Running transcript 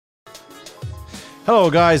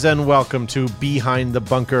Hello, guys, and welcome to Behind the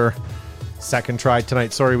Bunker. Second try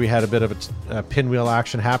tonight. Sorry, we had a bit of a pinwheel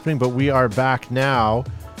action happening, but we are back now.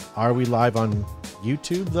 Are we live on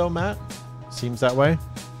YouTube, though, Matt? Seems that way.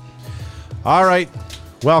 All right.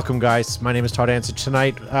 Welcome, guys. My name is Todd Ansich.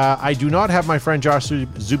 Tonight, I do not have my friend Josh Zuby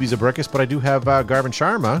Zabrikis, but I do have Garvin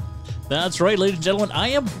Sharma. That's right, ladies and gentlemen. I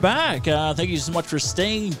am back. Thank you so much for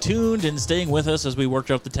staying tuned and staying with us as we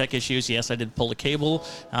worked out the tech issues. Yes, I did pull a cable.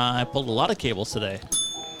 I pulled a lot of cables today.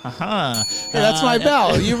 Aha. Hey, that's my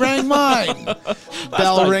bell. You rang mine.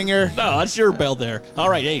 Bell ringer. No, that's your bell there. All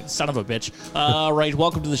right, hey, son of a bitch. All right,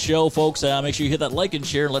 welcome to the show, folks. Make sure you hit that like and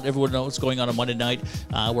share and let everyone know what's going on Monday night.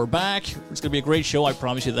 We're back. It's going to be a great show. I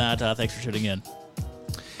promise you that. Thanks for tuning in.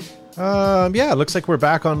 Yeah, it looks like we're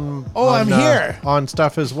back on. I'm here. On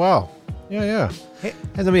stuff as well. Yeah. Hey.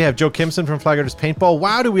 And then we have Joe Kimson from Flaggers Paintball.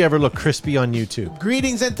 Wow, do we ever look crispy on YouTube?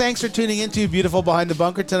 Greetings and thanks for tuning into Beautiful Behind the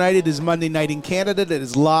Bunker tonight. It is Monday night in Canada. It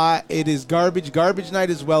is garbage night,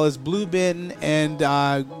 as well as blue bin and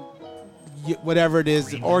whatever it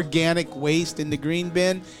is, organic waste in the green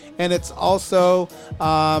bin. And it's also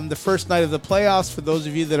the first night of the playoffs for those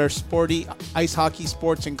of you that are sporty ice hockey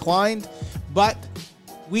sports inclined. But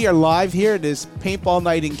we are live here. It is Paintball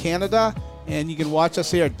Night in Canada. And you can watch us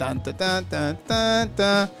here. Dun, dun, dun, dun, dun,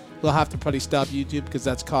 dun. We'll have to probably stop YouTube because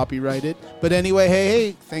that's copyrighted. But anyway,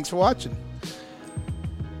 hey, thanks for watching.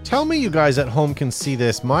 Tell me you guys at home can see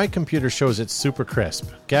this. My computer shows it's super crisp.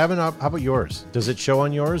 Gavin, how about yours? Does it show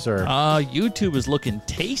on yours? Or YouTube is looking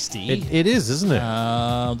tasty. It is, isn't it?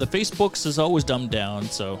 The Facebook's is always dumbed down,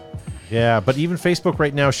 so... Yeah, but even Facebook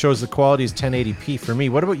right now shows the quality is 1080p for me.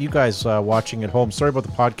 What about you guys watching at home? Sorry about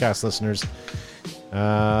the podcast listeners.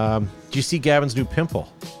 Do you see Gavin's new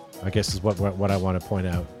pimple? I guess is what I want to point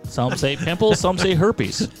out. Some say pimple, some say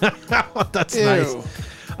herpes. That's Ew.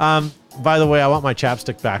 nice. By the way, I want my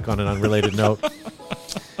chapstick back on an unrelated note.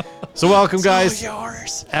 So welcome, guys.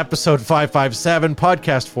 Yours. Episode 557,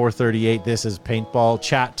 podcast 438. This is Paintball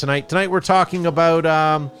Chat tonight. Tonight we're talking about...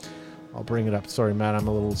 I'll bring it up. Sorry, Matt, I'm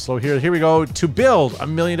a little slow here. Here we go. To build $1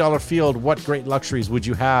 million field, what great luxuries would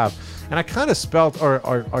you have? And I kind of spelt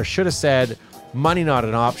or should have said money not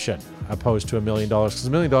an option opposed to $1 million, because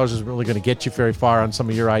 $1 million is really going to get you very far on some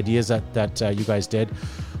of your ideas that you guys did.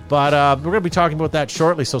 But we're going to be talking about that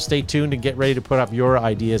shortly, so stay tuned and get ready to put up your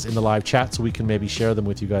ideas in the live chat so we can maybe share them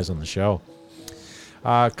with you guys on the show.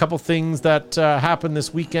 A couple things that happened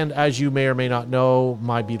this weekend. As you may or may not know,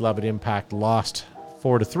 my beloved Impact lost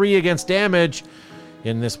 4-3 against Damage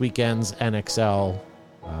in this weekend's NXL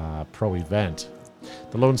Pro event.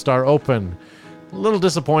 The Lone Star Open, a little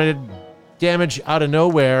disappointed. Damage out of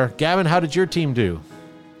nowhere. Gavin, how did your team do?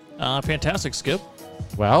 Fantastic, Skip.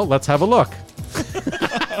 Well, let's have a look.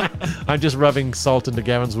 I'm just rubbing salt into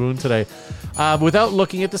Gavin's wound today. Without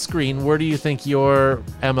looking at the screen, where do you think your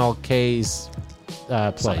MLK's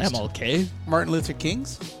placed? MLK? Martin Luther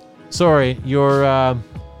King's? Sorry, your...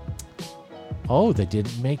 Oh, they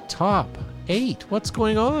didn't make top 8. What's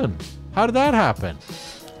going on? How did that happen?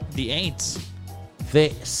 The Aints. The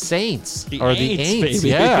Saints. The or Aints, the Aints, baby.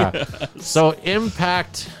 yeah. Yes. So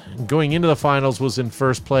Impact, going into the finals, was in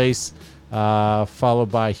first place, followed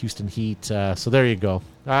by Houston Heat. So there you go.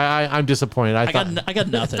 I'm disappointed. I got nothing. I got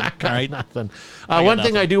all right? nothing. I got One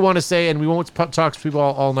thing nothing. I do want to say, and we won't talk to people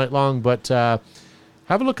all night long, but have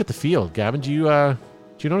a look at the field. Gavin, do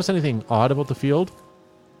you notice anything odd about the field?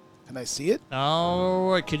 Can I see it?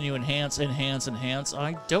 Oh, can you enhance? I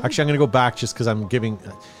don't. Actually, I'm going to go back just because I'm giving...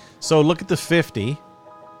 So look at the 50.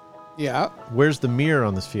 Yeah. Where's the mirror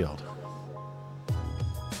on this field?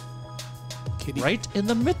 Kitty. Right in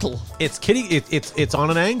the middle. It's kitty. It's on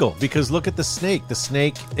an angle because look at the snake. The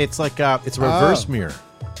snake. It's like it's a reverse mirror.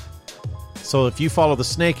 So if you follow the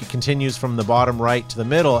snake, it continues from the bottom right to the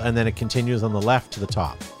middle, and then it continues on the left to the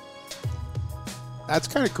top. That's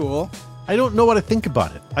kind of cool. I don't know what I think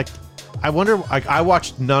about it. I wonder. I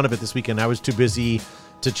watched none of it this weekend. I was too busy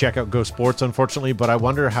to check out Go Sports, unfortunately. But I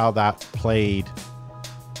wonder how that played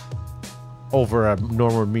over a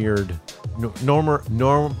normal mirrored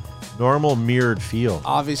field.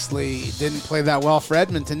 Obviously, didn't play that well for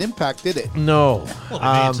Edmonton Impact, did it? No. Well, they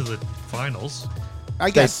made it to the finals.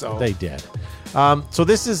 I guess so. They did. So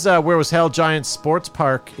this is where it was held, Giants Sports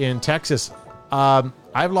Park in Texas.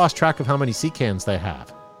 I've lost track of how many sea cans they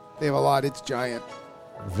have. They have a lot. It's giant.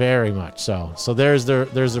 Very much so. So there's their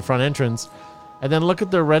front entrance. And then look at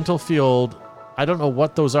their rental field. I don't know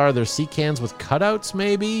what those are. They're sea cans with cutouts,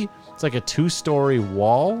 maybe? It's like a 2-story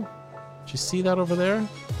wall. Did you see that over there?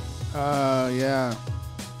 Yeah.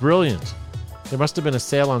 Brilliant. There must have been a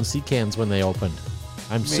sale on sea cans when they opened.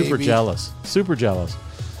 I'm super Maybe. jealous. Super jealous.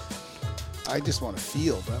 I just want a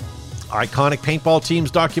field. Iconic Paintball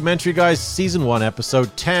Teams documentary, guys. Season 1,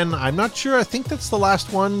 Episode 10. I'm not sure. I think that's the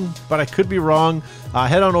last one, but I could be wrong.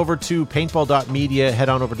 Head on over to paintball.media. Head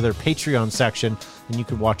on over to their Patreon section, and you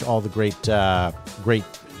can watch all the great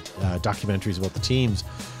documentaries about the teams.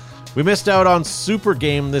 We missed out on Super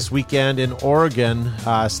Game this weekend in Oregon.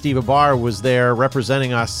 Steve Abar was there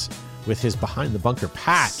representing us with his Behind the Bunker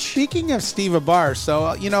patch. Speaking of Steve Abar,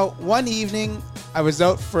 so, one evening I was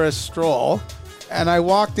out for a stroll, and I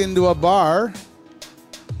walked into a bar,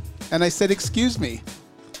 and I said, "Excuse me."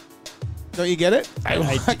 Don't you get it? I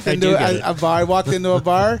walked do into get it. a bar. I walked into a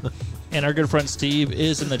bar. And our good friend Steve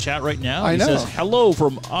is in the chat right now. I He know. says, hello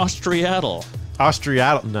from Austriatle.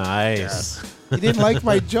 Austriatal. Nice. He didn't like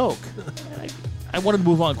my joke. I wanted to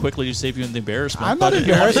move on quickly to save you the embarrassment. I'm not but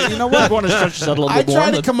embarrassed. You know what? I want to stretch this out a little I bit more.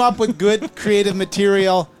 try to come up with good creative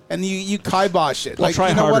material, and you kibosh it. Well, try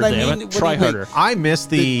you know harder, what I damn mean? it. What do Try you mean? harder. I miss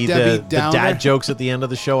the Debbie Downer. dad jokes at the end of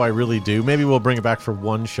the show. I really do. Maybe we'll bring it back for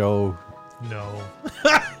one show. No.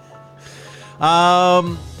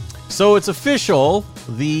 So it's official.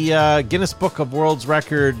 The Guinness Book of World's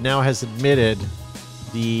Record now has admitted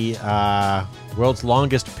the world's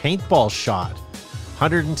longest paintball shot,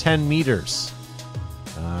 110 meters.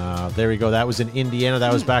 There we go. That was in Indiana.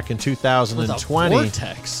 That was back in With a 2020.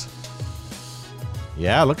 vortex.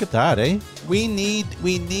 Yeah, look at that, eh? We need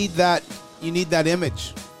that. You need that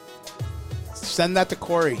image. Send that to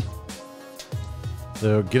Corey.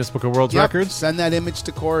 The Guinness Book of World Yep, Records. Send that image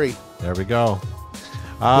to Corey, There we go.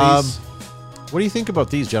 please. What do you think about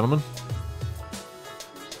these, gentlemen?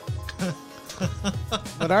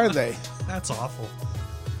 What are they? That's awful.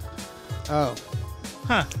 Oh.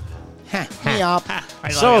 Huh. Yup.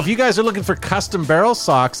 So if you guys are looking for custom barrel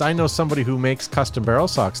socks, I know somebody who makes custom barrel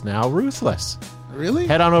socks now, Ruthless. Really?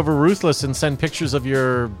 Head on over Ruthless and send pictures of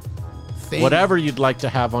your Thing. whatever you'd like to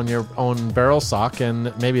have on your own barrel sock,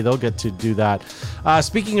 and maybe they'll get to do that.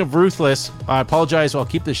 Speaking of Ruthless, I apologize. I'll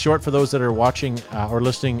keep this short for those that are watching or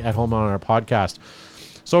listening at home on our podcast.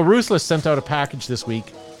 So Ruthless sent out a package this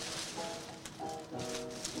week.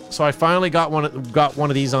 So I finally got one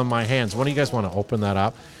of these on my hands. When do you guys want to open that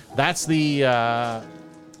up? That's the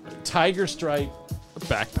Tiger Stripe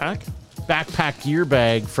backpack gear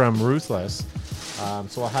bag from Ruthless.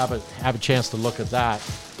 So I'll have a chance to look at that.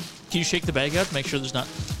 Can you shake the bag out? Make sure there's not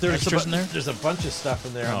extras in there? There's a bunch of stuff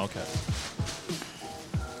in there. Oh, okay.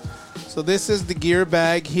 So this is the gear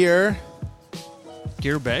bag here.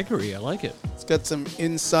 Gear baggery. I like it. It's got some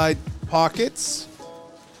inside pockets.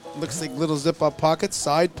 Looks like little zip-up pockets,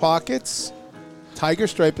 side pockets. Tiger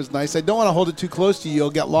Stripe is nice. I don't want to hold it too close to you.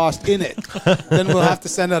 You'll get lost in it. Then we'll have to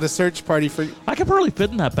send out a search party for you. I could probably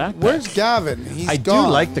fit in that backpack. Where's Gavin? He's I gone.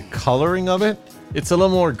 do like the coloring of it. It's a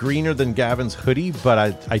little more greener than Gavin's hoodie, but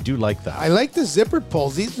I do like that. I like the zipper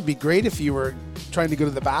pulls. These would be great if you were trying to go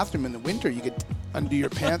to the bathroom in the winter. You could undo your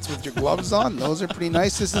pants with your gloves on. Those are pretty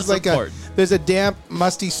nice. This is like important. there's a damp,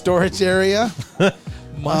 musty storage area.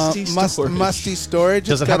 Musty storage. Musty storage.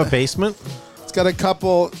 Does it have a basement? It's got a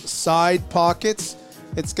couple side pockets.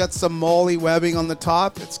 It's got some molly webbing on the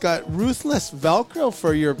top. It's got Ruthless Velcro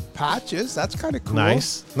for your patches. That's kind of cool.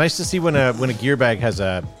 Nice to see when a gear bag has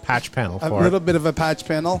a patch panel A for little it. bit of a patch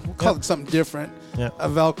panel. We'll call it something different. Yeah. A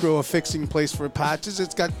Velcro, a fixing place for patches.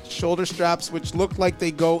 It's got shoulder straps, which look like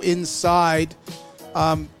they go inside.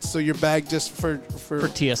 So your bag just for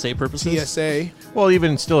TSA purposes? TSA. Well,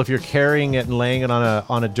 even still, if you're carrying it and laying it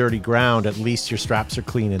on a dirty ground, at least your straps are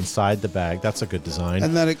clean inside the bag. That's a good design.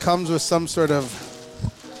 And then it comes with some sort of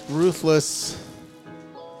Ruthless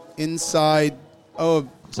inside. Oh,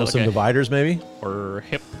 So like some a- dividers, maybe. Or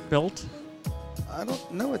hip belt I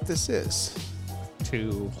don't know what this is.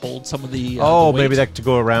 to hold some of the. Oh, the maybe weight. that to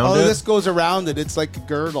go around Oh, it. this goes around it. It's like a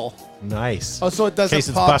girdle. Nice. Oh, so it doesn't In case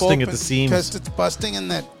it's pop busting open at the seams. because it's busting,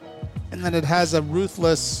 and then it has a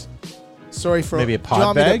Ruthless. Sorry for Maybe a Do pod you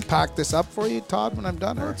want me bag? to pack this up for you, Todd, when I'm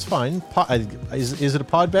done? Or? That's fine. Is it a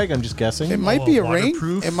pod bag? I'm just guessing. It might be a rain.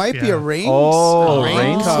 waterproof? It might be Yeah. a rain. Oh, rain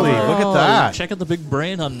rain cover. sleeve. Look at that. Check out the big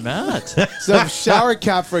brain on Matt. It's a shower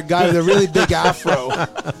cap for a guy with a really big afro.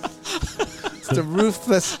 It's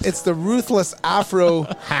the Ruthless afro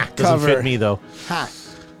Doesn't cover. fit me though. Ha.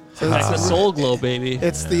 So That's the it's, soul glow, baby.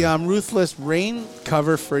 it's the Ruthless rain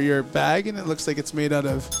cover for your bag, and it looks like it's made out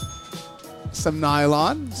of some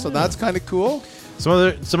nylon. So that's kind of cool. Some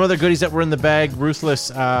other goodies that were in the bag.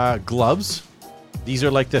 Ruthless gloves. These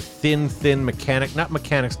are like the thin not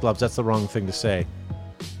mechanics gloves. That's the wrong thing to say.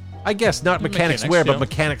 I guess not mechanics wear, but yeah.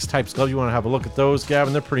 mechanics types gloves. You want to have a look at those,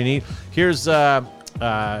 Gavin? They're pretty neat. Here's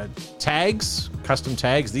tags, custom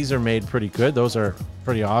tags. These are made pretty good. Those are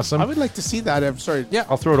pretty awesome. I would like to see that. I'm sorry. Yeah,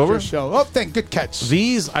 I'll throw it over. For show. Oh, good catch.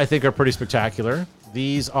 These I think are pretty spectacular.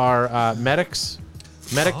 These are medic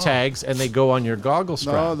tags, and they go on your goggle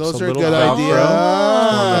strap. No, those So are a little good Velcro idea.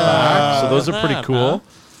 on the back. So those are pretty That, cool. huh?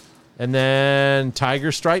 And then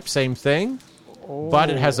tiger stripe, same thing, but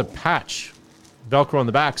it has a patch, Velcro on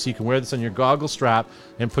the back, so you can wear this on your goggle strap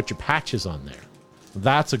and put your patches on there.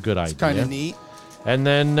 That's a good idea. Kind of neat. And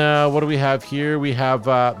then what do we have here? We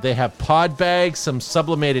have they have pod bags, some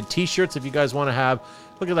sublimated T-shirts. If you guys want to have,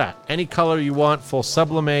 look at that, any color you want, full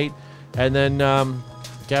sublimate. And then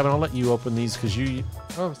Gavin, I'll let you open these because you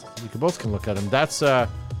both can look at them. That's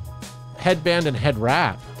headband and head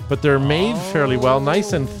wrap, but they're made fairly well,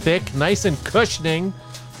 nice and thick, nice and cushioning.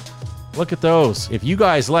 Look at those. If you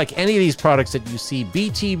guys like any of these products that you see,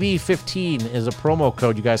 BTB15 is a promo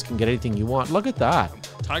code. You guys can get anything you want. Look at that.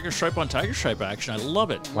 Tiger stripe on tiger stripe action. I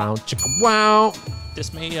love it. Wow, chicka, wow.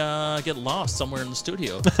 This may get lost somewhere in the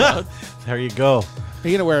studio. There you go. Are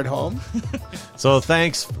you going to wear it home? So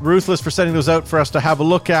thanks, Ruthless, for sending those out for us to have a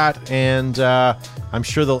look at. And I'm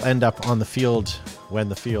sure they'll end up on the field when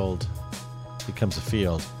the field becomes a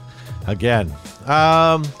field again.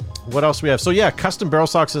 What else we have? So yeah, custom barrel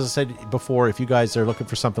socks, as I said before, if you guys are looking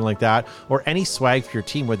for something like that, or any swag for your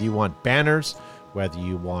team, whether you want banners, whether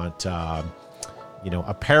you want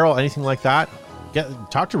apparel, anything like that,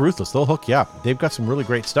 talk to Ruthless. They'll hook you up. They've got some really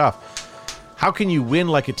great stuff. How can you win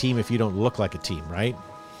like a team if you don't look like a team, right?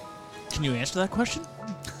 Can you answer that question?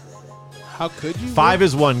 How could you? 5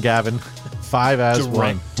 is 1, Gavin. 5 as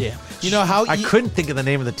 1. Damn. You know how I couldn't think of the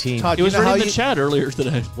name of the team. Todd, It was you know right how in the you, chat earlier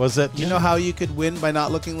today. Was it? you know how you could win by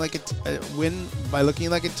not looking like win by looking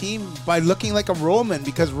like a team, by looking like a Roman,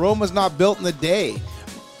 because Rome was not built in a day.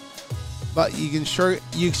 But you sure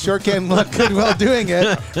can look good while doing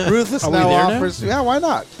it. Ruthless Are we now there now? offers. Yeah, why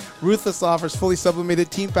not? Ruthless offers fully sublimated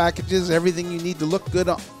team packages, everything you need to look good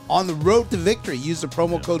on the road to victory. Use the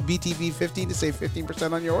promo code BTB15 to save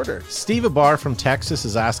 15% on your order. Steve Abar from Texas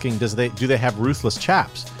is asking, do they have Ruthless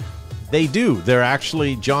chaps? They do. They're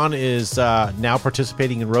actually, John is now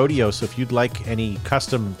participating in rodeo, so if you'd like any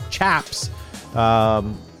custom chaps,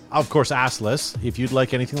 of course assless, if you'd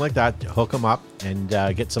like anything like that, hook them up and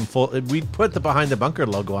get some full, we put the Behind the Bunker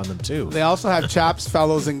logo on them too. They also have chaps,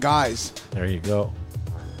 fellows, and guys. There you go.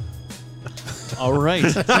 All right.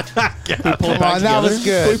 Can we pull it back on, together? that was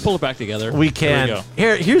good. Can we pull it back together? We can.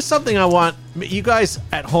 Here we go. Here's something I want you guys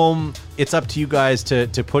at home. It's up to you guys to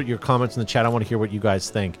put your comments in the chat. I want to hear what you guys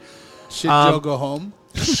think. Should Joe go home?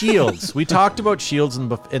 Shields. We talked about shields in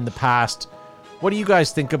the past. What do you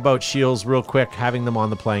guys think about shields, real quick, having them on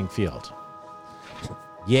the playing field?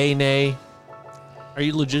 Yay, nay? Are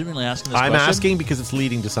you legitimately asking this I'm question? asking because it's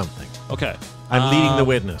leading to something. Okay. I'm leading the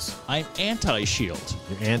witness. I'm anti-shield.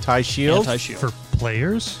 You're anti-shield? Anti-shield. For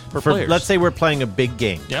players? For players. Let's say we're playing a big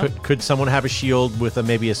game. Yeah. Could someone have a shield with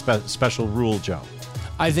maybe a special rule, Joe?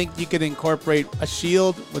 I think you could incorporate a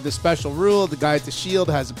shield with a special rule. The guy at the shield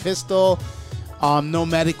has a pistol. No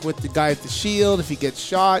medic with the guy at the shield. If he gets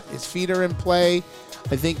shot, his feet are in play.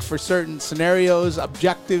 I think for certain scenarios,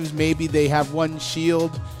 objectives, maybe they have one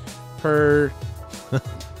shield per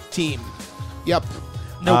team. Yep.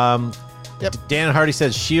 Yep. Dan Hardy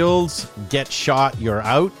says shields get shot, you're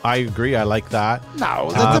out. I agree. I like that. No,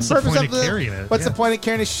 that's the purpose point of of carrying it, What's yeah. the point of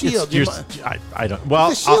carrying a shield? I don't. Well,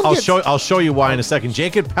 The shield I'll gets- I'll show you why in a second.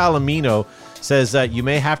 Jacob Palomino says that you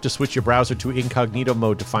may have to switch your browser to incognito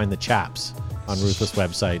mode to find the chaps on Ruthless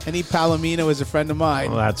website. Any Palomino is a friend of mine.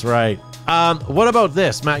 Well, that's right. What about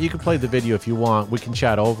this, Matt? You can play the video if you want. We can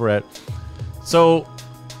chat over it. So,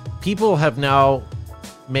 people have now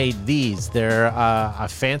made these. They're a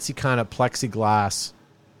fancy kind of plexiglass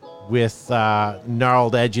with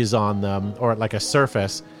gnarled edges on them, or like a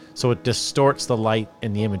surface, so it distorts the light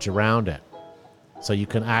and the image around it. So you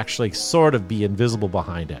can actually sort of be invisible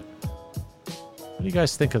behind it. What do you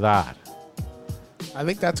guys think of that? I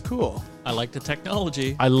think that's cool. I like the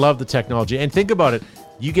technology. I love the technology. And think about it.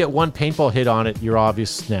 You get one paintball hit on it, you're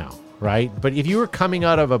obvious now, right? But if you were coming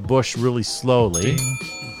out of a bush really slowly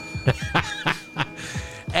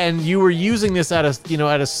and you were using this at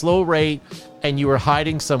a slow rate and you were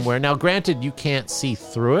hiding somewhere. Now, granted, you can't see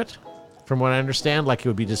through it, from what I understand, like it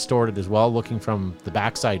would be distorted as well, looking from the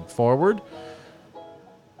backside forward.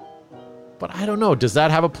 But I don't know. Does that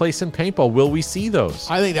have a place in paintball? Will we see those?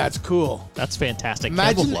 I think that's cool. That's fantastic.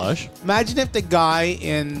 Imagine, Camouflage. imagine if the guy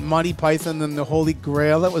in Monty Python and the Holy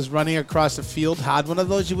Grail that was running across the field had one of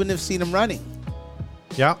those. You wouldn't have seen him running.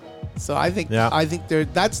 Yeah. So I think Yeah.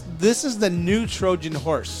 this is the new Trojan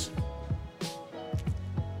horse.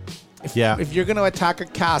 Yeah. If you're going to attack a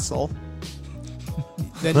castle,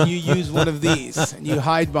 then you use one of these and you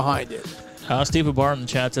hide behind it. Steve Abar in the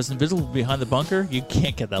chat says, invisible behind the bunker? You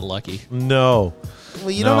can't get that lucky. No.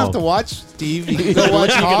 Well, you don't have to watch, Steve. You can go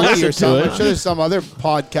watch hockey listen or to something. it. I'm sure there's some other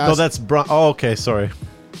podcast. No, that's okay, sorry.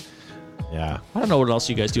 Yeah. I don't know what else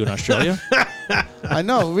you guys do in Australia. I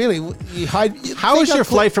know, really. How was your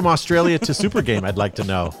flight from Australia to Super Game? I'd like to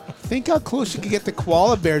know. Think how close you could get to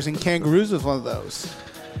koala bears and kangaroos with one of those.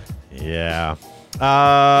 Yeah.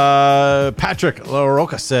 Patrick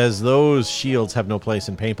LaRocca says those shields have no place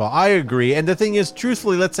in paintball. I agree. And the thing is,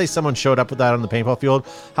 truthfully, let's say someone showed up with that on the paintball field.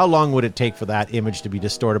 How long would it take for that image to be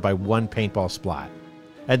distorted by one paintball splat?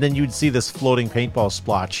 And then you'd see this floating paintball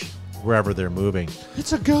splotch wherever they're moving.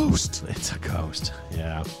 It's a ghost. It's a ghost.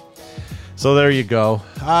 Yeah. So there you go.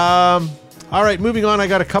 All right, moving on. I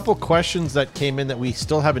got a couple questions that came in that we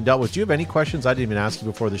still haven't dealt with. Do you have any questions I didn't even ask you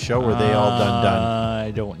before the show? Were they all done?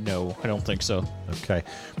 I don't know. I don't think so. Okay.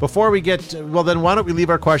 Before we get well, then why don't we leave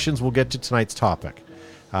our questions? We'll get to tonight's topic.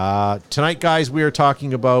 Tonight, guys, we are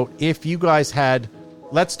talking about if you guys had.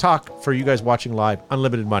 Let's talk for you guys watching live.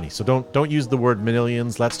 Unlimited money. So don't use the word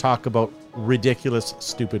millions. Let's talk about ridiculous,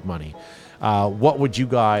 stupid money. What would you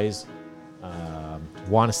guys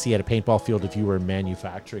want to see at a paintball field if you were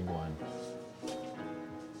manufacturing one?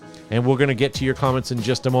 And we're going to get to your comments in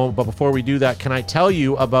just a moment. But before we do that, can I tell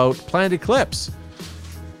you about Planet Eclipse?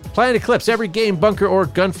 Planet Eclipse, every game, bunker, or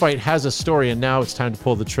gunfight has a story. And now it's time to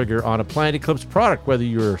pull the trigger on a Planet Eclipse product. Whether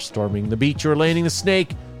you're storming the beach or landing the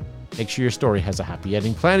snake, make sure your story has a happy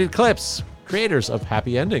ending. Planet Eclipse, creators of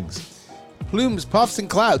happy endings. Plumes, puffs, and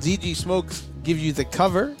clouds. EG Smokes give you the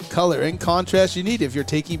cover, color, and contrast you need. If you're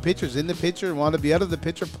taking pictures in the picture and want to be out of the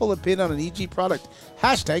picture, pull a pin on an EG product.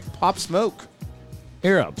 Hashtag Pop Smoke.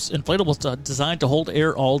 Air-Ups, inflatables designed to hold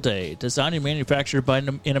air all day. Designed and manufactured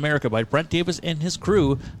in America by Brent Davis and his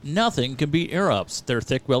crew, nothing can beat Air-Ups. They're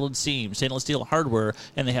thick welded seams, stainless steel hardware,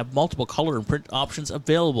 and they have multiple color and print options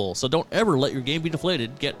available. So don't ever let your game be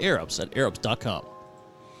deflated. Get Air-Ups at airups.com.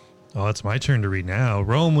 Oh, it's my turn to read now.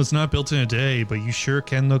 Rome was not built in a day, but you sure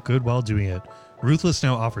can look good while doing it. Ruthless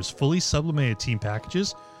now offers fully sublimated team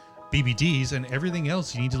packages, BBDs, and everything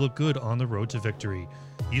else you need to look good on the road to victory.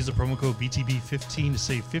 Use the promo code BTB15 to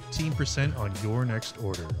save 15% on your next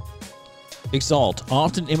order. Exalt,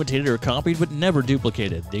 often imitated or copied but never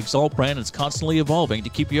duplicated. The Exalt brand is constantly evolving to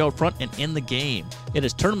keep you out front and in the game. It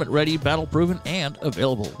is tournament ready, battle proven, and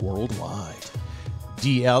available worldwide.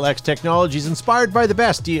 DLX Technologies, inspired by the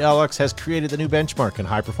best. DLX has created the new benchmark in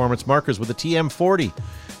high-performance markers with the TM40.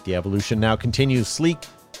 The evolution now continues, sleek,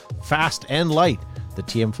 fast, and light. The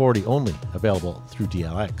TM40 only available through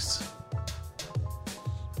DLX.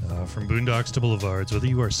 From boondocks to boulevards, whether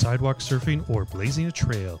you are sidewalk surfing or blazing a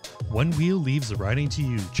trail, one wheel leaves the riding to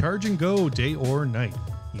you. Charge and go day or night.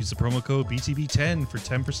 Use the promo code BTB10 for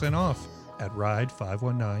 10% off at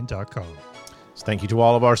ride519.com. So thank you to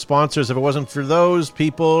all of our sponsors. If it wasn't for those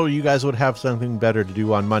people, you guys would have something better to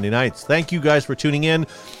do on Monday nights. Thank you guys for tuning in.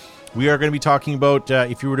 We are going to be talking about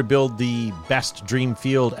if you were to build the best dream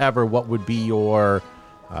field ever, what would be your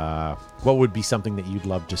what would be something that you'd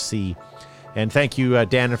love to see? And thank you,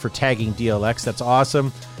 Dana, for tagging DLX. That's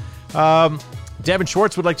awesome. Devin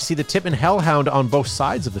Schwartz would like to see the Tippmann Hellhound on both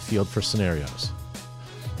sides of the field for scenarios.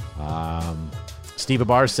 Steve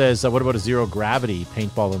Abar says, what about a zero gravity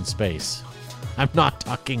paintball in space? I'm not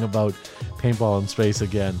talking about paintball in space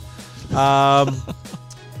again.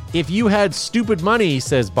 If you had stupid money,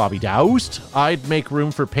 says Bobby Doust, I'd make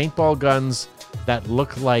room for paintball guns that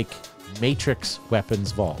look like Matrix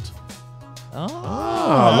Weapons Vault. Oh,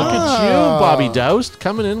 look at you, Bobby Doust,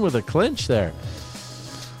 coming in with a clinch there.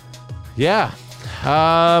 Yeah.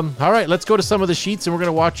 All right, let's go to some of the sheets, and we're going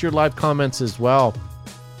to watch your live comments as well.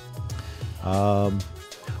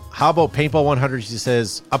 How about Paintball 100? She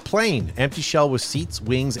says, a plane, empty shell with seats,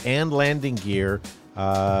 wings, and landing gear.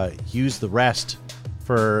 Use the rest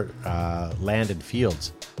for land and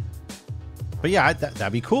fields. But yeah,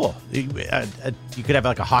 that'd be cool. You could have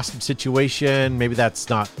like a hostage situation. Maybe that's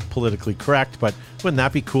not politically correct, but wouldn't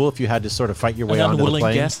that be cool if you had to sort of fight your way onto the plane? An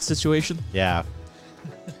unwilling guest situation? Yeah.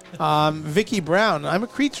 Vicky Brown, I'm a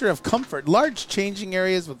creature of comfort. Large changing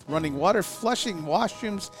areas with running water, flushing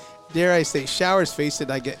washrooms, dare I say showers. Face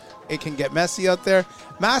it, it can get messy out there.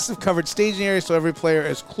 Massive covered staging areas so every player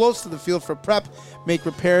is close to the field for prep, make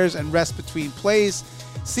repairs, and rest between plays.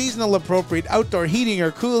 Seasonal appropriate outdoor heating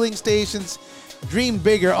or cooling stations. Dream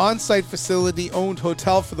bigger on-site facility owned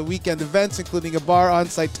hotel for the weekend events, including a bar,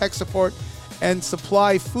 on-site tech support, and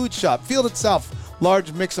supply food shop. Field itself,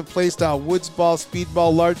 Large mix of playstyle, woods ball,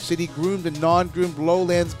 speedball, large city, groomed and non-groomed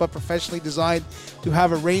lowlands, but professionally designed to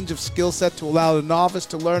have a range of skill set to allow the novice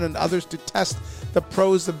to learn and others to test the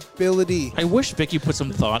pro's ability. I wish Vicky put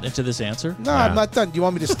some thought into this answer. No, I'm not done. Do you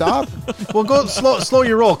want me to stop? Well, go slow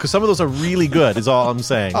your roll because some of those are really good. Is all I'm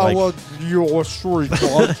saying. Oh, Like, well, you're sure.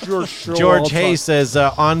 You're sure. George Hayes says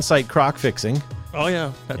on-site crock fixing, Oh,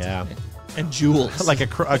 yeah. That's Yeah. And jewels. like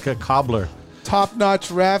a cobbler. Top-notch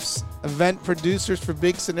refs, event producers for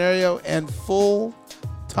big scenario, and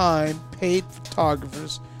full-time paid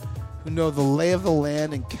photographers who know the lay of the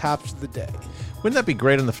land and capture the day. Wouldn't that be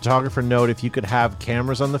great on the photographer note if you could have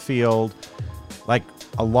cameras on the field, like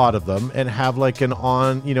a lot of them, and have like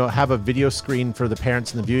have a video screen for the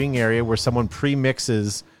parents in the viewing area where someone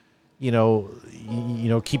pre-mixes,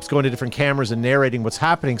 keeps going to different cameras and narrating what's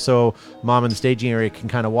happening so mom in the staging area can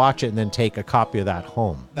kind of watch it and then take a copy of that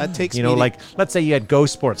home. That takes Like let's say you had Go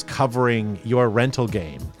Sports covering your rental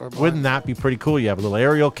game. Wouldn't that be pretty cool? You have a little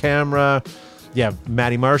aerial camera. You have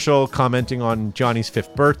Matty Marshall commenting on Johnny's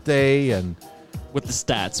 5th birthday and with the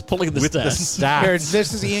stats. Pulling the with stats. the stats. Here,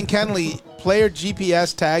 this is Ian Kennelly. Player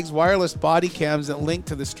GPS tags, wireless body cams that link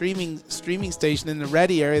to the streaming station in the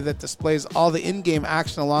ready area that displays all the in-game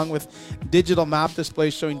action along with digital map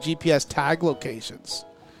displays showing GPS tag locations.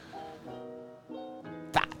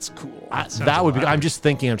 That's cool. That would be. I'm just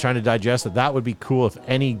thinking. I'm trying to digest it. That would be cool if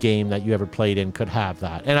any game that you ever played in could have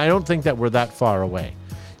that. And I don't think that we're that far away.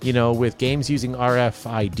 With games using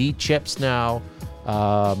RFID chips now,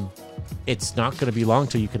 it's not going to be long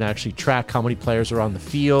till you can actually track how many players are on the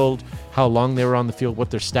field, how long they were on the field,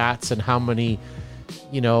 what their stats, and how many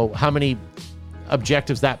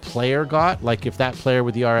objectives that player got. Like if that player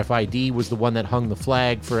with the RFID was the one that hung the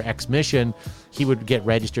flag for X mission, he would get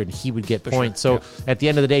registered and he would get points. So at the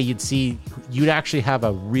end of the day, you'd actually have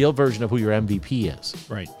a real version of who your MVP is.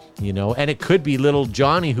 Right. And it could be little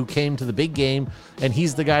Johnny who came to the big game and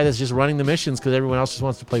he's the guy that's just running the missions because everyone else just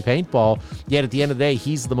wants to play paintball. Yet at the end of the day,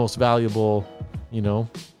 he's the most valuable,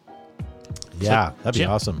 Yeah, that'd be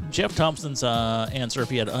awesome. Jeff Thompson's answer,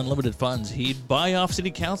 if he had unlimited funds, he'd buy off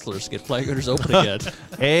city councilors to get flag guarders open again.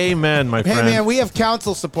 Amen, my friend. Hey, man, we have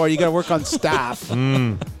council support. You got to work on staff.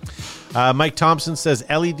 Mike Thompson says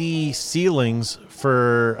LED ceilings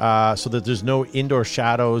for so that there's no indoor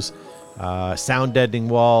shadows, sound deadening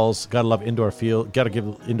walls. Gotta love indoor field. Gotta give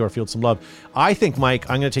indoor field some love. I think, Mike,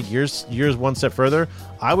 I'm gonna take yours one step further.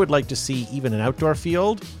 I would like to see even an outdoor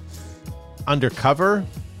field undercover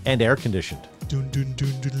and air conditioned. Dun, dun,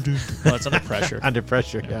 dun, dun, dun. Well, it's under pressure. Under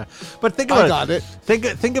pressure, yeah. But think about I got it.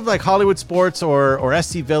 Think of like Hollywood Sports or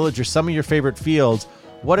SC Village or some of your favorite fields.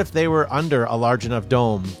 What if they were under a large enough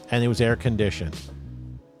dome and it was air conditioned?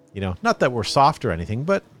 Not that we're soft or anything,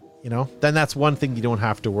 but then that's one thing you don't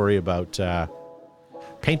have to worry about.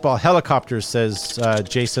 Paintball helicopters, says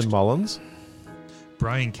Jason Mullins.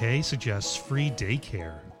 Brian K suggests free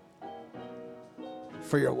daycare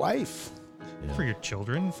For your wife. for your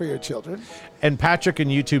children. For your children. And Patrick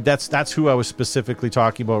and YouTube, that's who I was specifically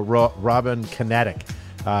talking about. Robin Kinetic.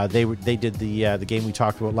 They did the game we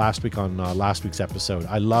talked about last week on last week's episode.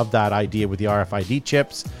 I love that idea with the RFID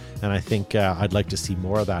chips, and I think I'd like to see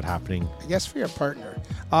more of that happening. I guess for your partner.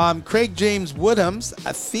 Craig James Woodhams,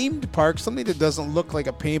 a themed park, something that doesn't look like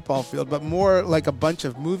a paintball field, but more like a bunch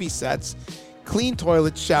of movie sets. Clean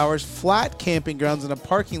toilets, showers, flat camping grounds, and a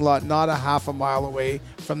parking lot not a half a mile away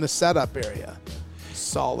from the setup area.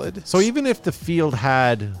 Solid. So even if the field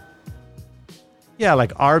had,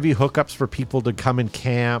 like RV hookups for people to come and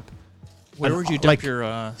camp. Where and, would you dump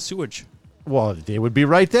your sewage? Well, they would be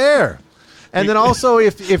right there. And then also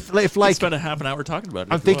if like spend a half an hour talking about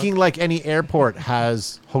it. I'm thinking like any airport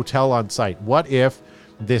has hotel on site. What if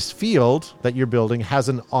this field that you're building has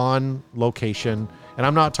an on location? And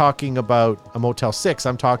I'm not talking about a Motel 6.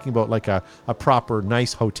 I'm talking about like a proper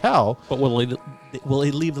nice hotel. But will he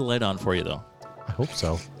leave the light on for you though? I hope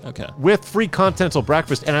so. Okay. With free continental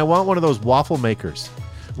breakfast. And I want one of those waffle makers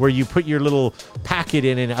where you put your little packet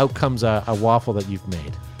in and out comes a waffle that you've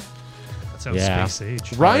made. That sounds space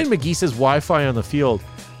age. Ryan McGee says Wi-Fi on the field.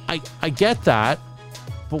 I get that,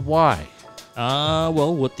 but why?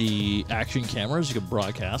 Well, with the action cameras, you can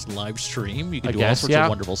broadcast, live stream. You can I do guess, all sorts of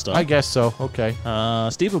wonderful stuff. I guess so. Okay.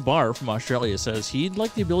 Stephen Barr from Australia says he'd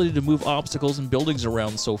like the ability to move obstacles and buildings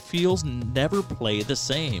around so fields never play the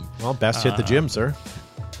same. Well, best hit the gym, sir.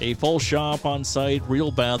 A full shop on site,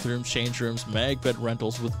 real bathrooms, change rooms, mag bed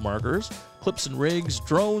rentals with markers, clips and rigs,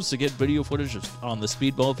 drones to get video footage on the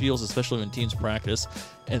speedball fields, especially when teams practice,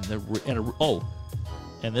 and this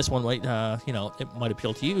one might, it might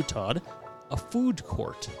appeal to you, Todd. A food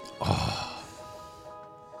court.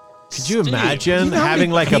 Could you imagine You know how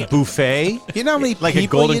having many like a buffet? You know how many Like a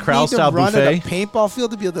people Golden you'd Corral need to style run buffet? at a paintball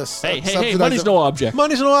field to be able to Hey, subsidize money's it? no object.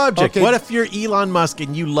 Money's no object. Okay. What if you're Elon Musk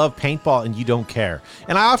and you love paintball and you don't care?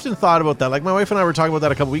 And I often thought about that. Like my wife and I were talking about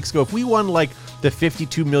that a couple weeks ago. If we won like the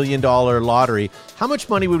 $52 million lottery, how much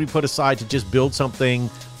money would we put aside to just build something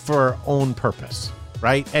for our own purpose,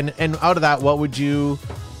 right? And out of that, what would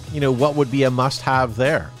what would be a must-have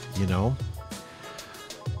there,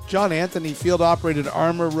 John Anthony, field operated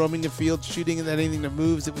armor, roaming the field, shooting at anything that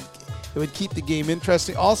moves. It would keep the game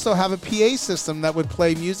interesting. Also have a PA system that would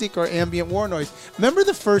play music or ambient war noise. Remember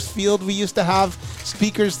the first field we used to have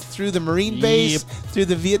speakers through the Marine base, through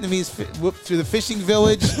the Vietnamese, through the fishing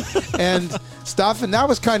village and stuff, and that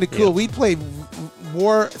was kind of cool. Yep. We'd play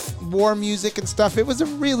war music and stuff. It was a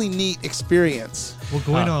really neat experience. Well,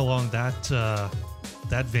 going along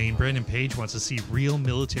that vein, Brendan Page wants to see real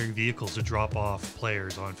military vehicles to drop off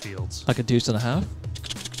players on fields. Like a deuce and a half.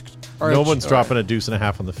 No one's dropping a deuce and a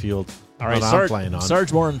half on the field. All right, I'm playing on.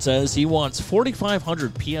 Sarge Morin says he wants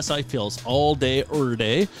 4,500 PSI fills all day, every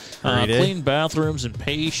day. Clean bathrooms and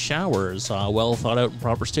pay showers, well thought out and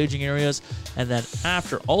proper staging areas. And then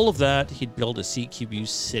after all of that, he'd build a CQB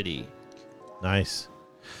city. Nice.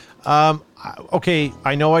 Okay,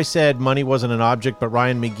 I know I said money wasn't an object, but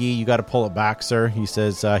Ryan McGee, you got to pull it back, sir. He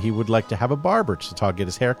says he would like to have a barber to get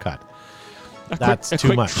his hair cut. That's a too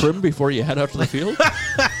quick much. Trim before you head out to the field.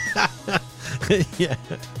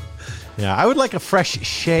 Yeah, I would like a fresh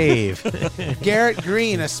shave. Garrett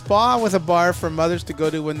Green, a spa with a bar for mothers to go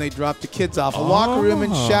to when they drop the kids off. A locker room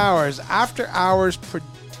and showers. After hours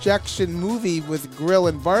projection movie with grill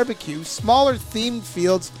and barbecue. Smaller themed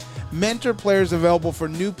fields. Mentor players available for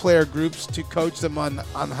new player groups to coach them on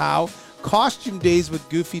how. Costume days with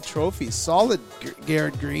goofy trophies. Solid,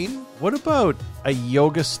 Garrett Green. What about a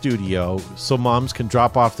yoga studio so moms can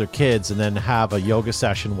drop off their kids and then have a yoga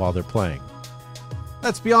session while they're playing?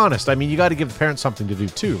 Let's be honest. I mean, you got to give the parents something to do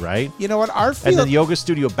too, right? You know what? Our And field, the yoga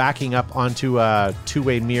studio backing up onto a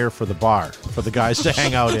two-way mirror for the bar for the guys to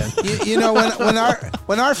hang out in. you know when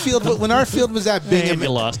our field was at And Bingham, you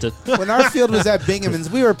lost it. when our field was at Bingham's,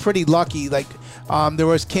 we were pretty lucky. Like, there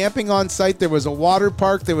was camping on site. There was a water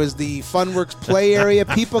park. There was the Funworks play area.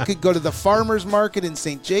 People could go to the farmers market in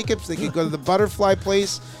St. Jacobs. They could go to the butterfly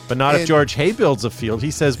place. But not if And- George Hay builds a field. He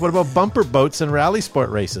says, what about bumper boats and rally sport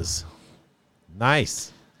races?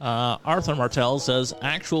 Nice. Arthur Martel says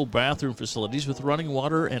actual bathroom facilities with running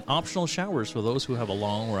water and optional showers for those who have a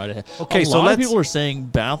long ride ahead. Okay, a so lot let's- of people are saying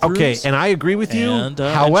bathrooms. Okay, and I agree with you. and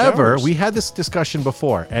However, showers. we had this discussion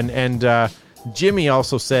before, and Jimmy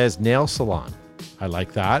also says nail salon. I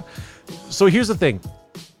like that. So here's the thing: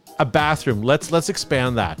 a bathroom. Let's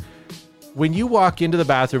expand that. When you walk into the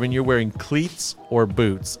bathroom and you're wearing cleats or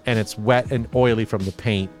boots and it's wet and oily from the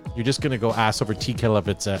paint, you're just going to go ass over tea kettle if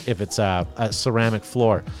it's a ceramic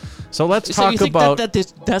floor. So let's So talk you think about.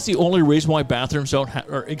 that's the only reason why bathrooms don't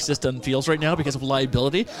or exist on fields right now because of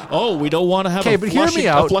liability? Oh, we don't want to have Okay, but hear me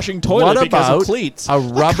out. a flushing toilet What because about of cleats. a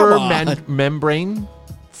rubber Come on. membrane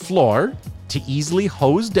floor to easily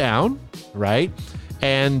hose down, right?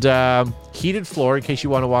 And heated floor in case you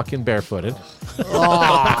want to walk in barefooted.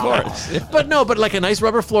 Of course. But like a nice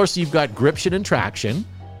rubber floor so you've got gription and traction,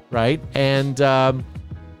 right? And a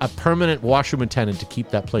permanent washroom attendant to keep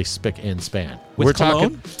that place spick and span. With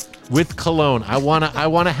cologne? With cologne. I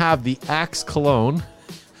wanna have the Axe cologne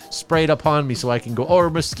sprayed upon me so I can go. Or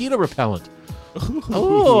mosquito repellent.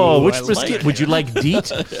 Oh, which I mosquito? like Would you like DEET?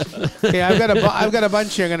 Okay, I've got a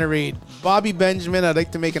bunch here I'm going to read. Bobby Benjamin, I'd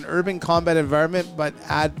like to make an urban combat environment, but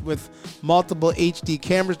add with multiple HD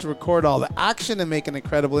cameras to record all the action and make an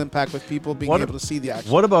incredible impact with people being able to see the action.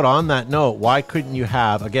 What about on that note? Why couldn't you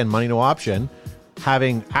have, again, money no option,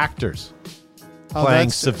 having actors Oh, playing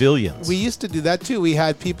that's- civilians? We used to do that too. We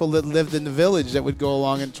had people that lived in the village that would go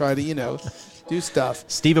along and try to, do stuff.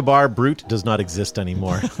 Steve Abar Brute does not exist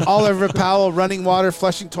anymore. Oliver Powell, running water,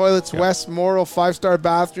 flushing toilets. Wes Morrill, 5-star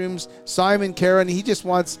bathrooms. Simon Karen, he just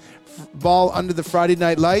wants ball under the Friday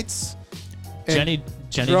night lights. And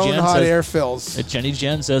Jenny drone Jen hot says, air fills. Jenny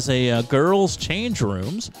Jen says a girls' change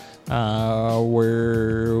rooms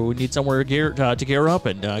where we need somewhere to gear up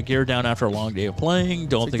and gear down after a long day of playing.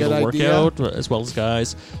 Don't It's a think it'll good work idea. out, as well as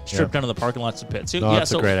guys. Strip down in the parking lots and pits. No,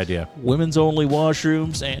 that's a great idea. Women's only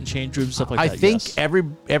washrooms and change rooms, stuff like I that. think yes.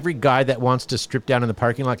 every guy that wants to strip down in the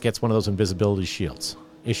parking lot gets one of those invisibility shields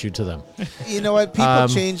issued to them. You know what? People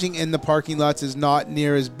changing in the parking lots is not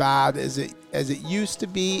near as bad as it used to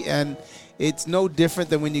be, and it's no different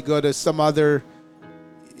than when you go to some other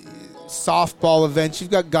softball events.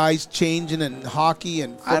 You've got guys changing in hockey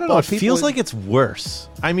and football. I don't know. It People- feels like it's worse.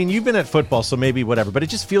 I mean, you've been at football, so maybe whatever, but it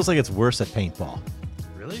just feels like it's worse at paintball.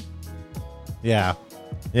 Really? Yeah.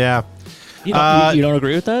 Yeah. You don't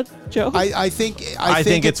agree with that, Joe? I think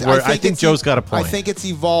Joe's got a point. I think it's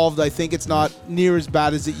evolved. I think it's not near as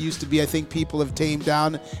bad as it used to be. I think people have tamed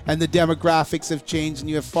down and the demographics have changed, and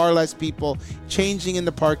you have far less people changing in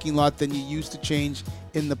the parking lot than you used to change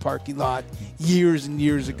in the parking lot years and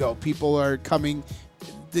years ago. People are coming.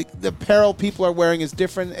 The apparel people are wearing is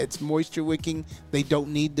different. It's moisture wicking. They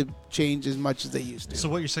don't need to change as much as they used to. So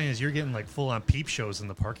what you're saying is you're getting like full-on peep shows in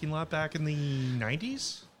the parking lot back in the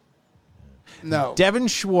 90s? No. Devin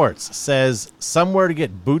Schwartz says somewhere to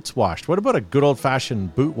get boots washed. What about a good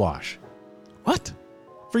old-fashioned boot wash? What?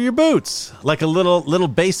 For your boots. Like a little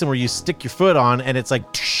basin where you stick your foot on and it's like,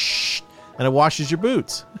 and it washes your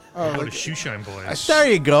boots. How to shoe shine, boys.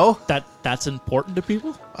 There you go. That's important to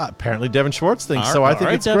people? Apparently Devin Schwartz thinks All so. right, I think all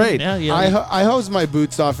right, it's Devin. great. Yeah. I hose my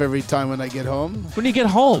boots off every time when I get home. When you get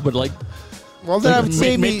home, but like Well, then I would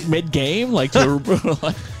say mid game, like you're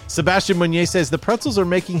like, Sebastian Meunier says the pretzels are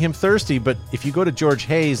making him thirsty, but if you go to George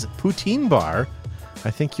Hayes' Poutine Bar,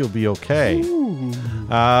 I think you'll be okay.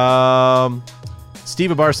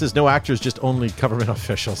 Steve Abar says no actors, just only government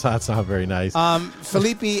officials. That's not very nice.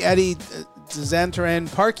 Felipe Eddie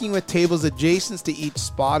Zantaran, parking with tables adjacent to each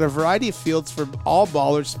spot, a variety of fields for all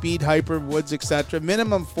ballers, speed, hyper, woods, etc.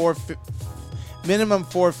 Minimum four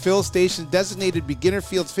fill stations, designated beginner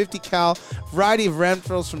fields, 50 cal, variety of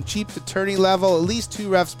rentals from cheap to tourney level, at least 2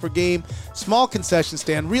 refs per game, small concession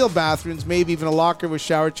stand, real bathrooms, maybe even a locker with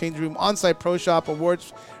shower, change room, on-site pro shop,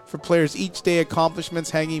 awards for players each day, accomplishments,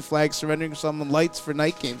 hanging flags, surrendering someone, lights for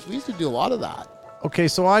night games. We used to do a lot of that. Okay,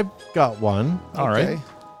 so I've got one. all right.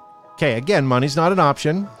 Okay, again, money's not an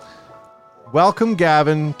option. Welcome,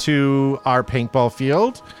 Gavin, to our paintball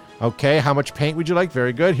field. Okay, how much paint would you like?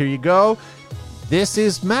 Very good. Here you go. This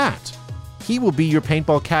is Matt. He will be your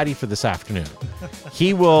paintball caddy for this afternoon.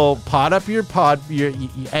 He will pot up your pod,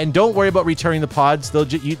 and don't worry about returning the pods. They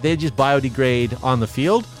just biodegrade on the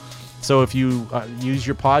field. So if you use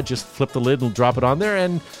your pod, just flip the lid and drop it on there.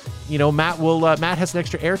 And Matt has an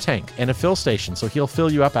extra air tank and a fill station, so he'll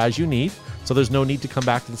fill you up as you need. So there's no need to come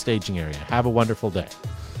back to the staging area. Have a wonderful day.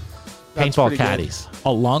 That's Paintball pretty good. caddies.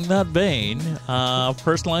 Along that vein,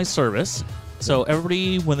 personalized service. So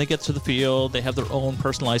everybody, when they get to the field, they have their own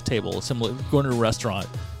personalized table, similar to going to a restaurant.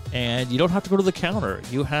 And you don't have to go to the counter.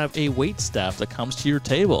 You have a wait staff that comes to your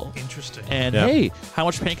table. Interesting. And Yeah. hey, how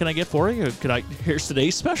much paint can I get for you? Here's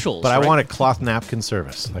today's specials. But I right? want a cloth napkin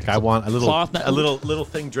service. Like I want a little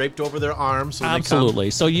thing draped over their arms. So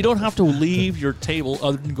Absolutely. So you don't have to leave your table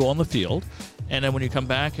other than go on the field. And then when you come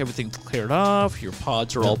back, everything's cleared off. Your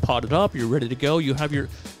pods are all potted up. You're ready to go. You have your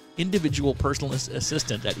individual personal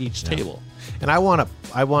assistant at each table. And I want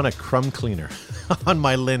a crumb cleaner on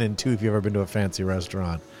my linen too. If you've ever been to a fancy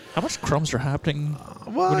restaurant. How much crumbs are happening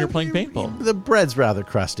when you're playing paintball? The bread's rather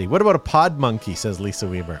crusty. What about a pod monkey? Says Lisa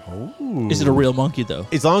Weber. Ooh. Is it a real monkey, though?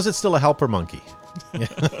 As long as it's still a helper monkey.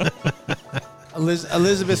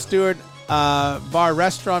 Elizabeth Stewart, bar,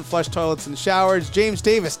 restaurant, flush toilets and showers. James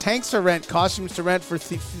Davis, tanks to rent, costumes to rent for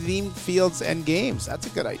themed fields and games. That's a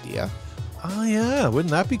good idea. Oh yeah,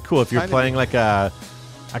 wouldn't that be cool if you're Kinda. playing like a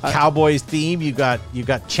Cowboys theme? You got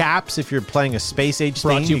chaps if you're playing a space age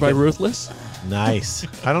Brought theme. to you by got- Ruthless. Nice.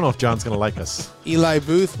 I don't know if John's gonna like us. Eli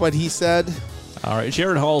Booth, what he said. All right,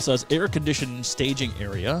 Jared Hall says air-conditioned staging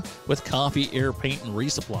area with coffee, air, paint, and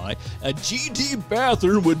resupply. A GD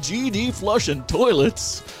bathroom with GD flush and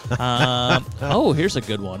toilets. Here's a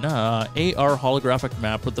good one. AR holographic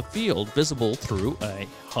map with the field visible through a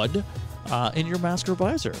HUD in your master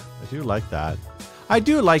visor. I do like that.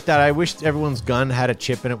 I wish everyone's gun had a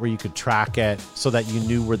chip in it where you could track it so that you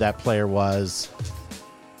knew where that player was.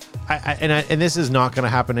 And this is not going to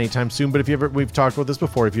happen anytime soon. But we've talked about this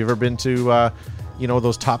before. If you've ever been to,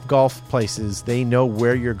 those top golf places, they know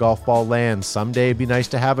where your golf ball lands. Someday it'd be nice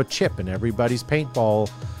to have a chip in everybody's paintball,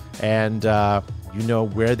 and where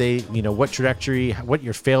what trajectory, what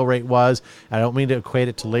your fail rate was. I don't mean to equate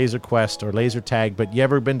it to Laser Quest or Laser Tag, but you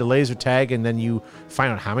ever been to Laser Tag and then you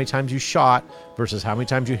find out how many times you shot versus how many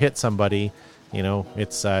times you hit somebody?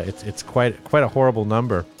 It's quite a horrible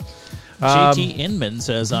number. JT Inman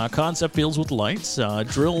says concept fields with lights,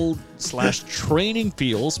 drill/training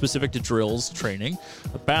fields specific to drills training,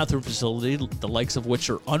 a bathroom facility, the likes of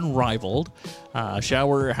which are unrivaled,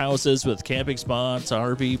 shower houses with camping spots,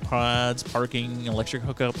 RV pods, parking, electric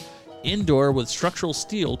hookup, indoor with structural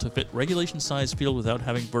steel to fit regulation size field without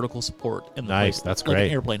having vertical support. In the Nice, place, that's like great.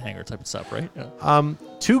 an airplane hangar type of stuff, right? Yeah.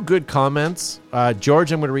 Two good comments.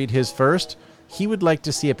 George, I'm going to read his first. He would like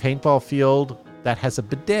to see a paintball field that has a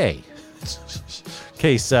bidet. In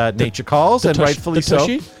case nature calls, and rightfully so.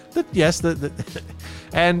 tushy? Yes.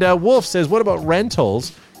 And Wolf says, what about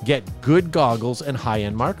rentals? get good goggles and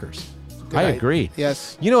high-end markers. I agree.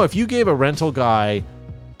 Yes. You know, if you gave a rental guy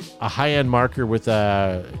a high-end marker with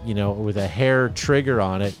a hair trigger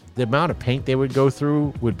on it, the amount of paint they would go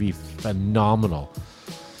through would be phenomenal.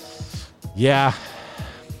 Yeah.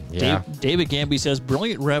 David Gamby says,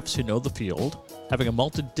 brilliant refs who know the field, having a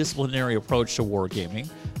multidisciplinary approach to wargaming,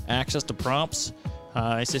 access to props.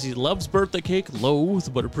 He says he loves birthday cake, loathes,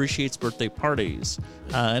 but appreciates birthday parties,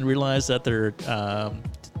 and realize that they're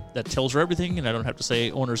that tells her everything, and I don't have to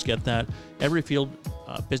say owners get that. Every field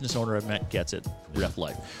business owner I've met gets it. Ref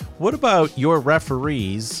life. What about your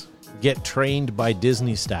referees get trained by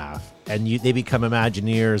Disney staff and they become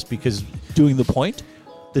Imagineers because Doing the point?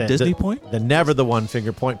 The Disney point? The never the one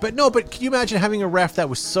finger point. But can you imagine having a ref that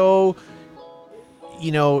was so,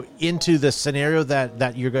 into the scenario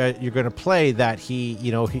that you're going to play that he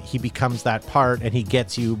becomes that part and he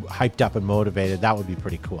gets you hyped up and motivated? That would be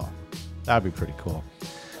pretty cool.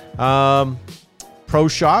 Pro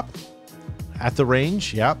shop at the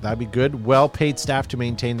range, yeah, that'd be good. Well-paid staff to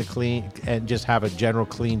maintain the clean and just have a general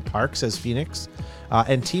clean park, says Phoenix,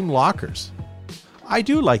 and team lockers. I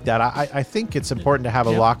do like that. I think it's important to have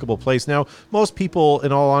a lockable place. Now, most people,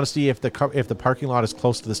 in all honesty, if the parking lot is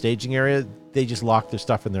close to the staging area, they just lock their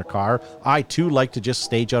stuff in their car. I too like to just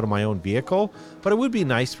stage out of my own vehicle, but it would be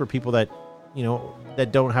nice for people that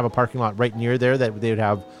that don't have a parking lot right near there, that they would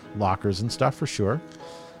have lockers and stuff for sure.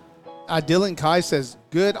 Dylan Kai says,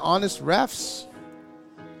 good, honest refs.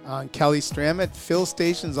 Kelly Stramett, fill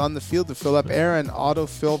stations on the field to fill up air and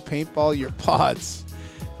auto-fill paintball your pods.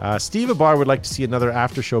 Steve Abar would like to see another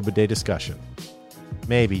after-show bidet discussion.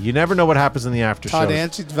 Maybe. You never know what happens in the after-show. Todd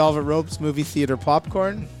Anstey, Velvet Ropes, movie theater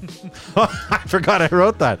popcorn. I forgot I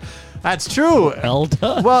wrote that. That's true. Well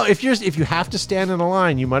done. Well, if you have to stand in a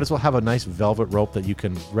line, you might as well have a nice velvet rope that you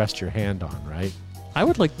can rest your hand on, right? I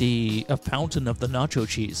would like a fountain of the nacho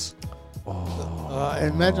cheese.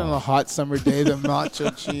 Imagine on a hot summer day, the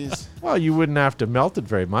nacho cheese. Well, you wouldn't have to melt it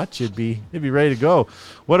very much. It'd be ready to go.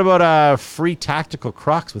 What about free tactical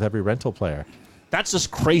Crocs with every rental player? That's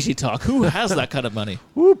just crazy talk. Who has that kind of money?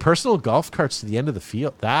 Ooh, personal golf carts to the end of the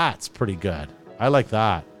field. That's pretty good. I like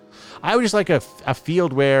that. I would just like a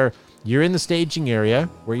field where you're in the staging area,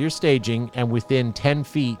 where you're staging, and within 10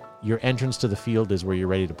 feet, your entrance to the field is where you're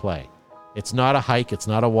ready to play. It's not a hike. It's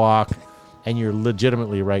not a walk. And you're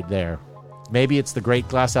legitimately right there. Maybe it's the Great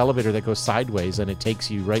Glass Elevator that goes sideways and it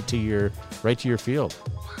takes you right to your field.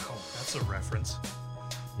 Wow, that's a reference.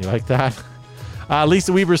 You like that?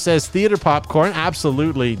 Lisa Weaver says theater popcorn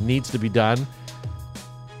absolutely needs to be done.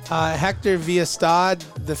 Hector Villastad,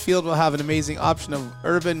 the field will have an amazing option of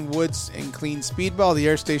urban, woods, and clean speedball. The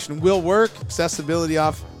air station will work. Accessibility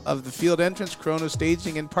off of the field entrance, chrono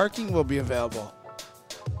staging, and parking will be available.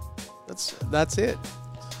 That's it.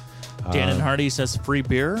 Dan and Hardy says free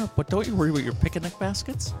beer, but don't you worry about your picnic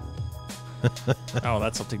baskets? Oh,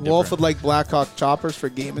 that's something different. Wolf would like Blackhawk choppers for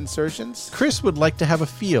game insertions. Chris would like to have a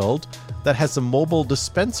field that has a mobile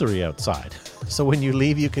dispensary outside. So when you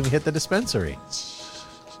leave, you can hit the dispensary.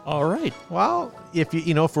 All right. Well, if if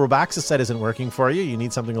Robaxa set isn't working for you, you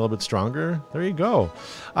need something a little bit stronger. There you go.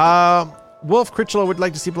 Wolf Critchlow would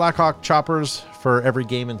like to see Blackhawk choppers for every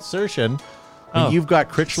game insertion. Oh. You've got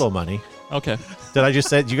Critchlow money. Okay. Did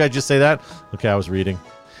you guys just say that? Okay, I was reading.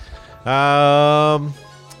 Yeah,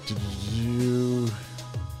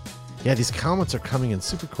 these comments are coming in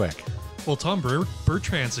super quick. Well, Tom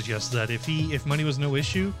Bertrand suggested that if money was no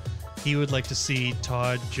issue, he would like to see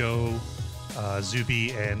Todd, Joe,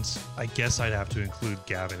 Zuby, and I guess I'd have to include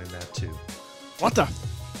Gavin in that too. What the?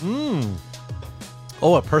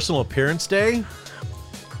 Oh, a personal appearance day?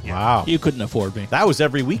 Yeah. Wow. You couldn't afford me. That was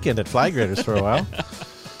every weekend at Flag Raiders for a while.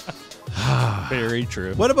 Very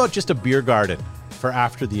true. What about just a beer garden for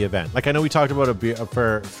after the event? Like, I know we talked about a beer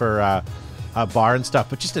for a bar and stuff,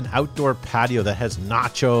 but just an outdoor patio that has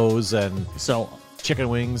nachos and chicken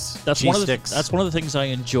wings, cheese sticks. That's one of the things I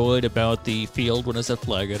enjoyed about the field when I was at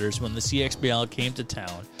Flag Raiders. When the CXBL came to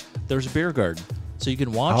town, there's a beer garden. So you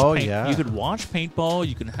can watch you can watch paintball,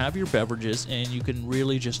 you can have your beverages, and you can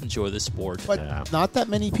really just enjoy the sport. But not that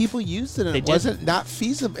many people used it. It wasn't not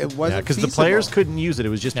feasible. It wasn't because the players couldn't use it. It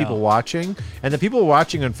was just people watching. And the people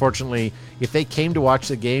watching, unfortunately, if they came to watch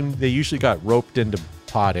the game, they usually got roped into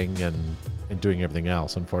potting and doing everything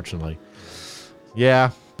else, unfortunately.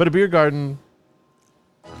 Yeah, but a beer garden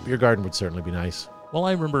would certainly be nice. Well,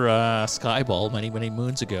 I remember Skyball many, many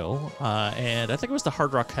moons ago, and I think it was the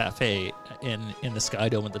Hard Rock Cafe in the Sky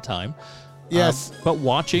Dome at the time. Yes. But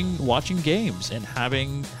watching games and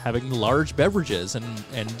having large beverages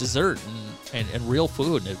and dessert and real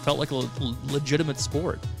food, and it felt like a legitimate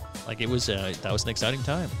sport. Like it was that was an exciting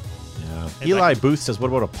time. Yeah. Eli Booth says, what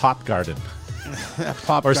about a pop garden?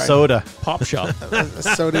 Pop Or garden. soda. Pop shop.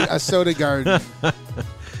 a soda garden.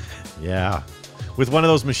 Yeah. With one of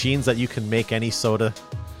those machines that you can make any soda.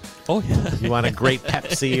 Oh, yeah. You want a great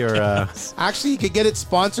Pepsi or Actually, you could get it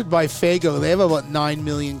sponsored by Faygo. They have about 9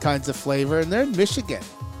 million kinds of flavor, and they're in Michigan.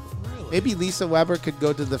 Maybe Lisa Weber could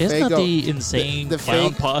go to the Isn't Faygo. that the insane the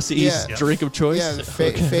clown Faygo- posse's yeah. drink of choice? Yeah, the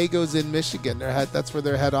Faygo's in Michigan. That's where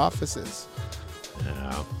their head office is.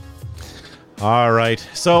 Yeah. All right.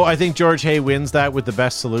 So I think George Hay wins that with the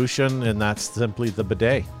best solution, and that's simply the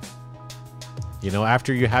bidet. You know,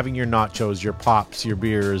 after you're having your nachos, your pops, your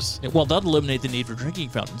beers, Well, that'll eliminate the need for drinking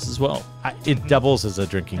fountains as well. it doubles as a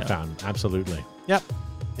drinking fountain. Absolutely. Yep.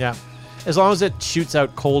 Yeah. As long as it shoots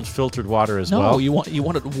out cold filtered water as No, well. you want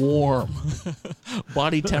it warm,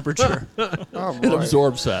 body temperature. Oh, It boy.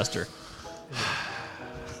 absorbs faster.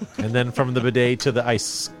 And then from the bidet to the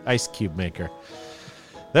ice cube maker.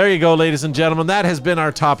 There you go, ladies and gentlemen. That has been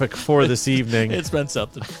our topic for this evening. It's been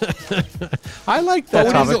something. I liked that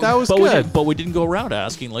topic. That was good. But we didn't go around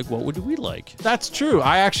asking like, what would we like? That's true.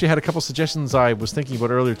 I actually had a couple suggestions I was thinking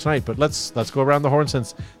about earlier tonight, but let's go around the horn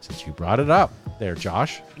since you brought it up there,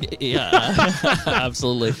 Josh. Yeah,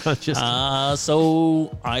 absolutely. Just-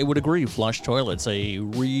 So I would agree. Flush toilets, a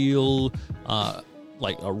real.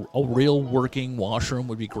 Like a real working washroom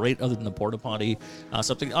would be great, other than the porta potty.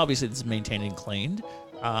 Something obviously that's maintained and cleaned.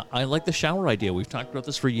 I like the shower idea. We've talked about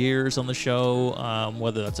this for years on the show,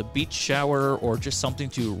 whether that's a beach shower or just something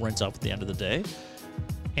to rinse off at the end of the day.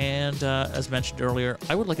 And as mentioned earlier,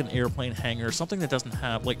 I would like an airplane hanger, something that doesn't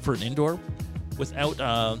have, like for an indoor,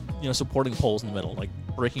 without supporting poles in the middle, like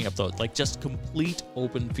breaking up those, like just complete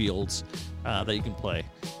open fields that you can play.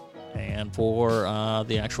 And for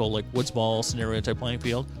the actual like woods ball scenario type playing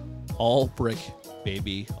field, all brick,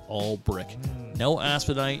 baby, all brick. No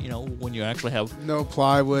aspenite, when you actually have No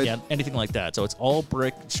plywood. anything like that. So it's all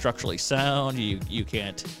brick, structurally sound. You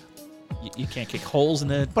can't kick holes in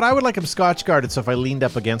it. But I would like them Scotch guarded, so if I leaned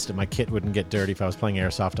up against it, my kit wouldn't get dirty if I was playing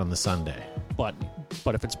airsoft on the Sunday. But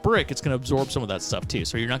if it's brick, it's going to absorb some of that stuff too.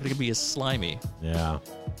 So you're not going to be as slimy. Yeah.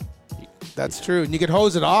 That's true. And you could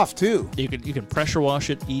hose it off, too. You can pressure wash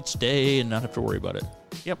it each day and not have to worry about it.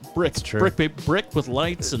 Yep, brick. That's true. Brick with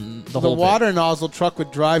lights and the The whole water nozzle truck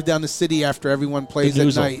would drive down the city after everyone plays The at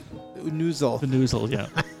noozle. night. Noozle. The noozle, yeah.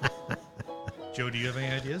 Joe, do you have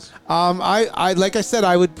any ideas? I like I said,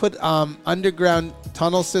 I would put underground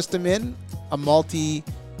tunnel system in, a multi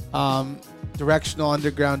directional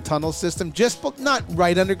underground tunnel system, not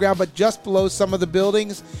right underground, but just below some of the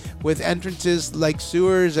buildings, with entrances like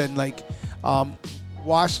sewers and like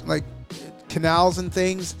canals and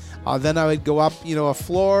things. Then I would go up, a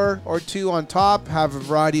floor or two on top, have a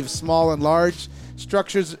variety of small and large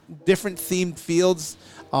structures, different themed fields,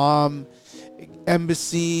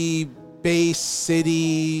 embassy, base,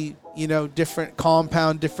 city, different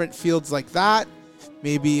compound, different fields like that.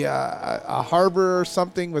 Maybe a harbor or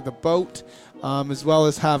something with a boat, as well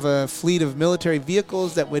as have a fleet of military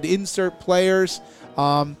vehicles that would insert players.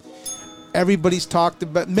 Everybody's talked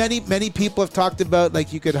about, many people have talked about,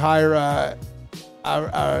 like you could hire a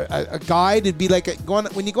guide. It'd be like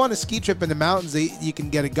when you go on a ski trip in the mountains, you can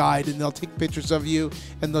get a guide and they'll take pictures of you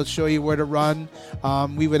and they'll show you where to run.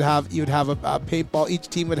 You would have a paintball. Each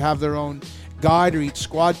team would have their own guide, or each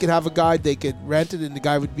squad could have a guide. They could rent it, and the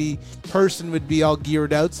guy would be all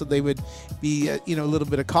geared out, so they would be a little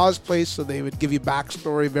bit of cosplay, so they would give you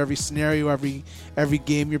backstory of every scenario, every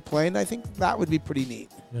game you're playing. I think that would be pretty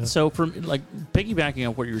neat. Yeah. So from like piggybacking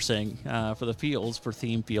on what you were saying for the fields, for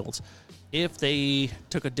theme fields, if they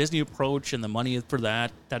took a Disney approach and the money for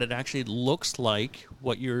that it actually looks like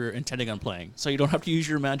what you're intending on playing, so you don't have to use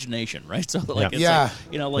your imagination, right? So like it's Yeah.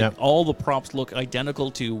 like all the props look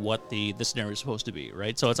identical to what the scenario is supposed to be,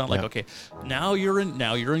 right? So it's not like, okay, now you're in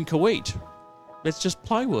Kuwait, it's just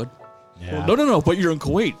plywood. Yeah. Well, no, but you're in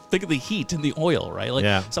Kuwait. Think of the heat and the oil, right? Like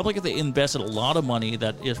Yeah. something like if they invested a lot of money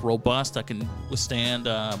that is robust, that can withstand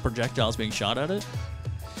projectiles being shot at it,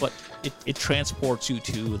 but it transports you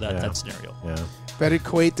to that scenario. Yeah. Better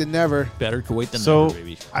Kuwait than never. Better Kuwait than So never,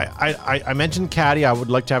 baby. I mentioned caddy. I would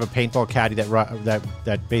like to have a paintball caddy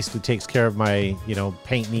that basically takes care of my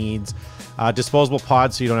paint needs. Disposable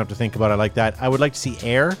pods, so you don't have to think about it like that. I would like to see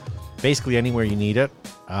air, basically anywhere you need it.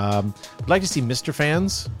 I'd like to see Mr.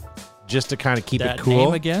 Fans, just to kind of keep That it cool.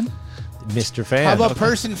 name again? Mr. Fan. How about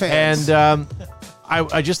person fans? And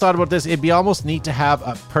I just thought about this. It'd be almost neat to have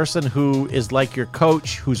a person who is like your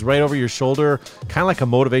coach, who's right over your shoulder, kind of like a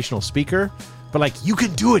motivational speaker. But like, you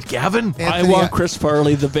can do it, Gavin. I want Chris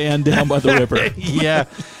Farley, the van down by the river. Yeah.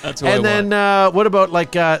 That's what And I then what about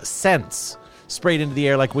like Sense? sprayed into the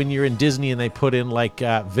air, like when you're in Disney and they put in like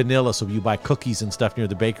vanilla, so you buy cookies and stuff near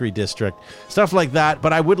the bakery district, stuff like that.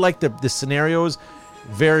 But I would like the scenarios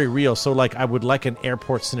very real. So like I would like an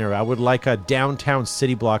airport scenario. I would like a downtown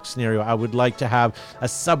city block scenario. I would like to have a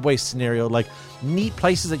subway scenario, like neat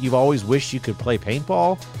places that you've always wished you could play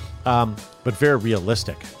paintball, but very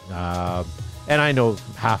realistic. And I know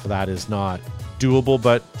half of that is not doable,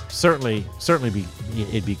 but certainly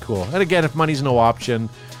it'd be cool. And again, if money's no option,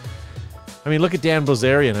 I mean, look at Dan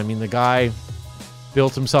Blazarian. I mean, the guy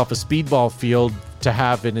built himself a speedball field to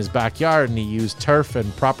have in his backyard, and he used turf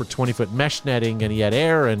and proper 20-foot mesh netting, and he had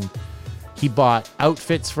air, and he bought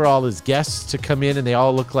outfits for all his guests to come in, and they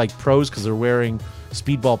all look like pros because they're wearing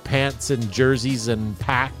speedball pants and jerseys and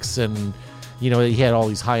packs, and you know, he had all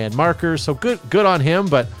these high-end markers. So good on him,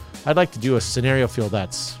 but I'd like to do a scenario field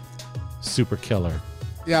that's super killer.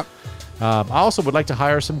 Yep. I also would like to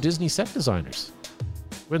hire some Disney set designers.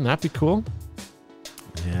 Wouldn't that be cool?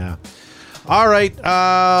 Yeah. All right.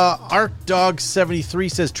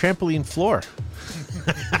 ArcDog73 says trampoline floor.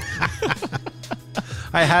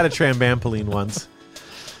 I had a trampoline once.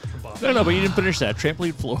 No, but you didn't finish that.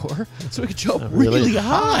 Trampoline floor, so we could jump Really? really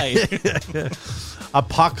high.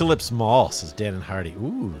 Apocalypse Mall, says Dan and Hardy.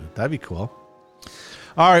 Ooh, that'd be cool.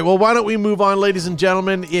 All right, well, why don't we move on, ladies and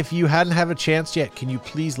gentlemen? If you hadn't had a chance yet, can you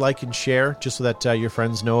please like and share, just so that your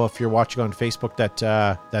friends know, if you're watching on Facebook,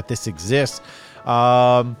 that this exists.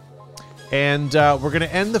 And we're going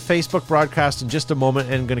to end the Facebook broadcast in just a moment,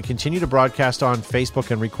 and going to continue to broadcast on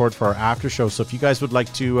Facebook and record for our after show. So if you guys would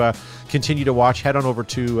like to continue to watch, head on over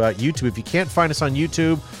to YouTube. If you can't find us on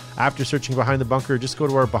YouTube after searching Behind the Bunker, just go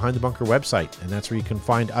to our Behind the Bunker website, and that's where you can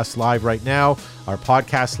find us live right now, our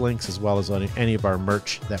podcast links, as well as on any of our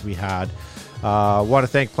merch that we had. Want to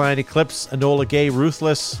thank Planet Eclipse, Enola Gay,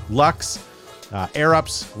 Ruthless, Lux, Air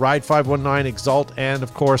Ups, Ride 519, Exalt, and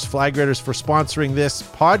of course Flag Raiders for sponsoring this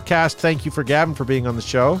podcast. Thank you for Gavin for being on the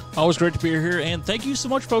show. Always great to be here, and thank you so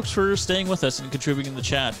much, folks, for staying with us and contributing in the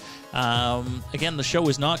chat. Again, the show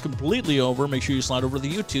is not completely over. Make sure you slide over to the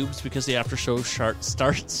YouTubes because the after show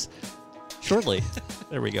starts shortly.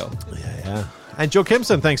 There we go. Yeah. And Joe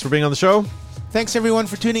Kimson, thanks for being on the show. Thanks, everyone,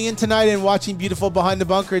 for tuning in tonight and watching beautiful Behind the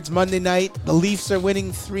Bunker. It's Monday night. The Leafs are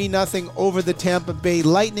winning 3-0 over the Tampa Bay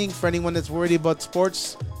Lightning. For anyone that's worried about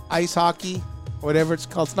sports, ice hockey, whatever it's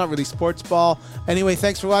called. It's not really sports ball. Anyway,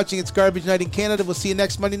 thanks for watching. It's Garbage Night in Canada. We'll see you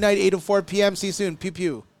next Monday night, 8:04 p.m. See you soon. Pew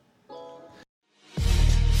pew.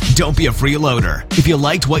 Don't be a freeloader. If you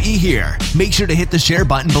liked what you hear, make sure to hit the share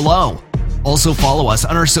button below. Also follow us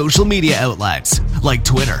on our social media outlets like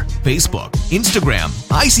Twitter, Facebook, Instagram,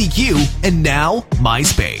 ICQ, and now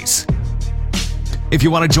MySpace. If you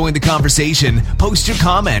want to join the conversation, post your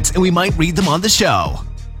comments and we might read them on the show.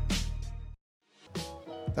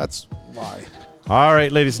 That's why. All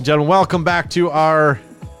right, ladies and gentlemen, welcome back to our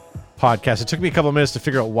podcast. It took me a couple of minutes to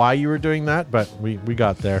figure out why you were doing that, but we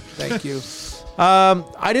got there. Thank you.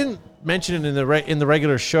 I didn't mention it in the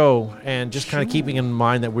regular show, and just kind of keeping in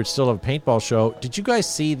mind that we're still a paintball show. Did you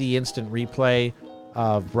guys see the instant replay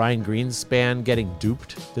of Ryan Greenspan getting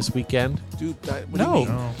duped this weekend? Duped? What No. do you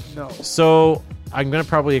mean? No. So I'm going to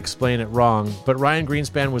probably explain it wrong, but Ryan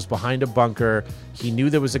Greenspan was behind a bunker. He knew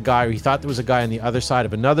there was a guy, or he thought there was a guy on the other side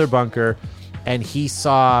of another bunker, and he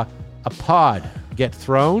saw a pod get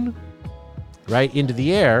thrown right into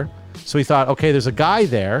the air. So he thought, okay, there's a guy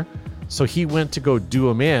there. So he went to go do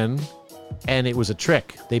him in, and it was a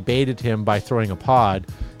trick. They baited him by throwing a pod,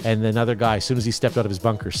 and another guy, as soon as he stepped out of his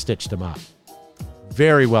bunker, stitched him up.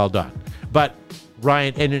 Very well done. But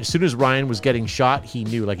Ryan, and as soon as Ryan was getting shot, he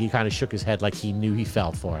knew, like he kind of shook his head like he knew he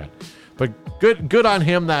fell for it. But good on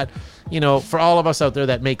him that, you know, for all of us out there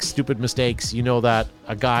that make stupid mistakes, you know that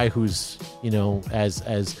a guy who's, you know, as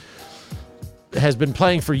has been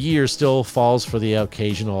playing for years still falls for the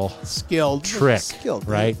occasional Skilled. trick, Skilled,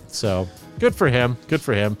 right? So good for him. Good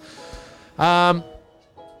for him. Top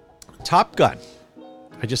Gun.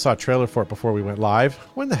 I just saw a trailer for it before we went live.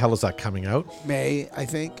 When the hell is that coming out? May, I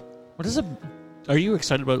think. What is it? Are you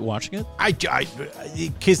excited about watching it?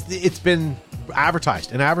 Because it's been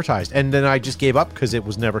advertised, and then I just gave up because it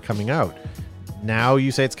was never coming out. Now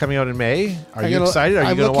you say it's coming out in May. Are you excited? Are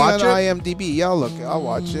you going to watch it? I'm looking on IMDb. Yeah, I'll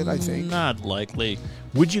watch it, I think. Not likely.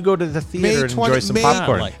 Would you go to the theater and enjoy some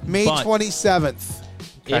popcorn? May But- 27th.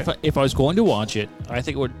 If I was going to watch it, I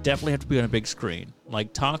think it would definitely have to be on a big screen.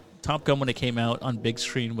 Like Top Gun when it came out on big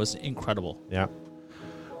screen was incredible. Yeah.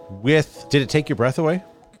 Did it take your breath away?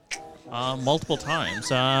 Multiple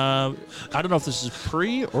times. I don't know if this is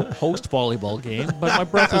pre or post volleyball game, but my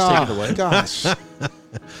breath was taken away. Gosh.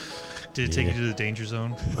 Did it take you to the danger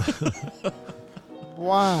zone?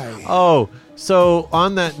 Why? Oh, so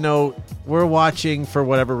on that note, we're watching, for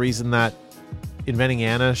whatever reason, that Inventing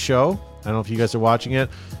Anna show. I don't know if you guys are watching it.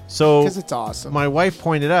 So Because it's awesome. my wife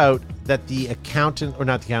pointed out that the accountant, or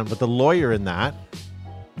not the accountant, but the lawyer in that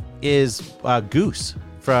is Goose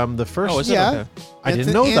from the first. Oh, is it? yeah. Okay. I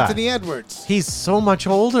didn't know that. Anthony Edwards. He's so much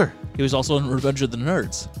older. He was also in Revenge of the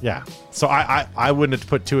Nerds. Yeah. So I wouldn't have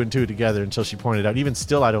put 2 and 2 together until she pointed out. Even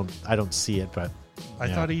still, I don't see it, but I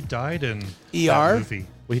Yeah. thought he died in ER? that movie.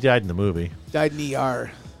 well, he died in the movie. Died in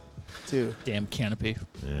ER, too. Damn Canopy.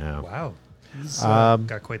 Yeah. Wow. He's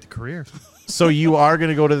got quite the career. So you are going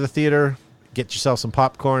to go to the theater, get yourself some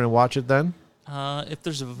popcorn, and watch it then? If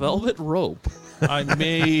there's a velvet rope, I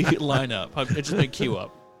may line up. I just may queue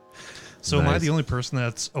up. So am I Nice. the only person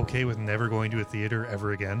that's okay with never going to a theater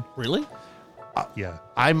ever again? Really? Yeah.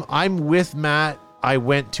 I'm with Matt. I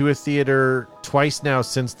went to a theater twice now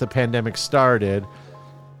since the pandemic started,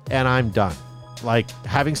 and I'm done. Like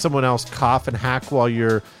having someone else cough and hack while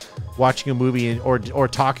you're watching a movie or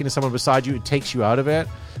talking to someone beside you, it takes you out of it.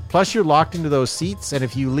 Plus, you're locked into those seats, and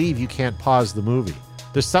if you leave, you can't pause the movie.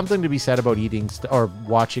 There's something to be said about eating or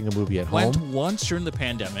watching a movie at Went home. once during the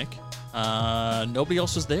pandemic. Nobody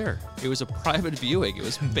else was there. It was a private viewing. It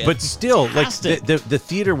was But still, like fantastic. the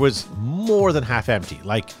theater was more than half empty.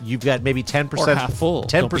 Like you've got maybe 10%, Or half full.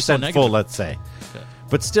 Don't be so 10% full, negative. let's say. Okay.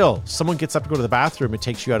 But still, someone gets up to go to the bathroom, it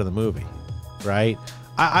takes you out of the movie, right?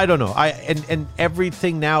 I don't know. And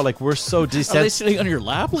everything now, like we're so Are they desensitized sitting on your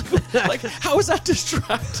lap? Like how is that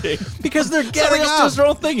distracting? because they're Somebody getting else up. does their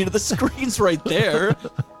own thing. You know, the screen's right there.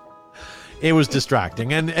 It was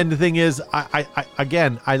distracting, and the thing is,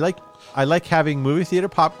 I like having movie theater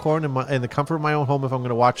popcorn in the comfort of my own home if I'm going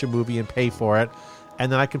to watch a movie and pay for it,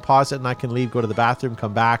 and then I can pause it and I can leave, go to the bathroom,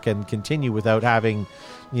 come back, and continue without having,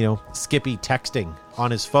 Skippy texting on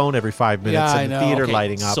his phone every 5 minutes Yeah, I and the know. theater Okay,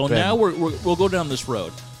 lighting up. So and- now we'll go down this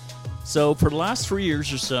road. So for the last 3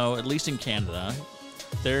 years or so, at least in Canada,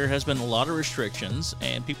 there has been a lot of restrictions,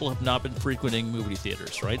 and people have not been frequenting movie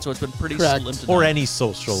theaters, right? So it's been pretty Correct. slim to or none. any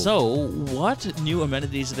social. So what new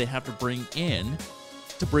amenities do they have to bring in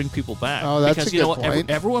to bring people back? Oh, that's because a you know good what? point.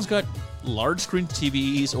 Everyone's got large screen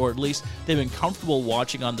TVs, or at least they've been comfortable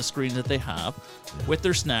watching on the screen that they have with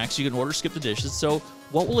their snacks. You can order skip the dishes. So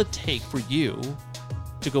what will it take for you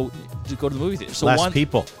to go to the movie theater? So less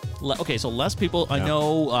people, Okay, so less people. I Yeah.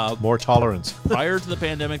 know more tolerance. prior to the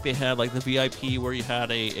pandemic, they had like the VIP where you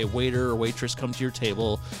had a waiter or waitress come to your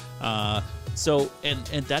table. So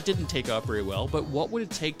that didn't take off very well. But what would it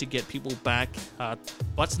take to get people back,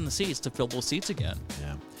 butts in the seats, to fill those seats again?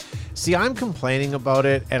 Yeah. See, I'm complaining about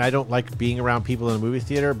it, and I don't like being around people in a movie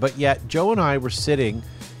theater, but yet Joe and I were sitting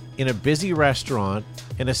in a busy restaurant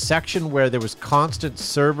in a section where there was constant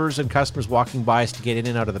servers and customers walking by us to get in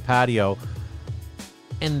and out of the patio,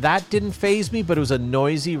 and that didn't faze me, but it was a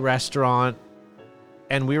noisy restaurant,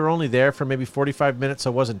 and we were only there for maybe 45 minutes,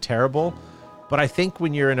 so it wasn't terrible. But I think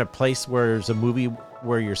when you're in a place where there's a movie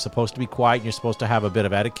where you're supposed to be quiet and you're supposed to have a bit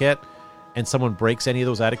of etiquette, and someone breaks any of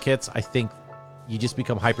those etiquettes, I think you just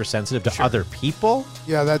become hypersensitive to other people.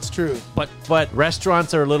 Yeah, that's true. But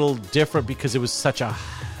restaurants are a little different because it was such a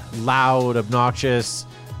loud, obnoxious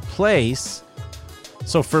place.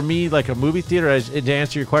 So for me, like a movie theater, to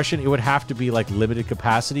answer your question, it would have to be like limited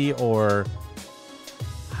capacity, or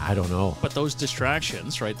I don't know. But those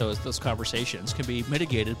distractions, right? Those conversations can be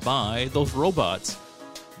mitigated by those robots.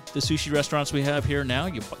 The sushi restaurants we have here now,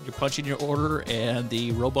 you punch in your order and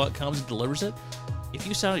the robot comes and delivers it. If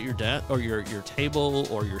you sat at your desk or your table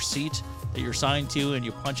or your seat that you're assigned to, and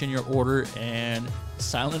you punch in your order and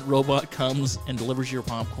silent robot comes and delivers your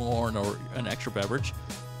popcorn or an extra beverage,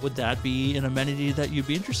 would that be an amenity that you'd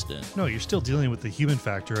be interested in? No, you're still dealing with the human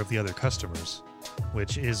factor of the other customers,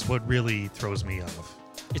 which is what really throws me off.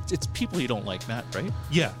 It's people you don't like, Matt, right?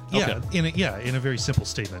 Yeah, Okay. in a very simple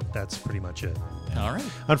statement, that's pretty much it. All right.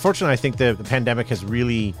 Unfortunately, I think the pandemic has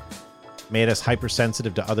really made us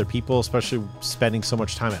hypersensitive to other people, especially spending so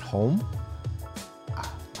much time at home.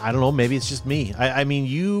 I don't know. Maybe it's just me. I mean,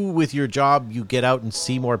 you with your job, you get out and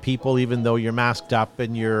see more people, even though you're masked up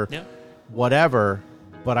and you're Yeah. whatever.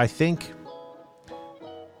 But I think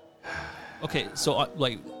Okay, so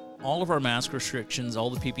like all of our mask restrictions, all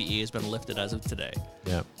the PPE has been lifted as of today.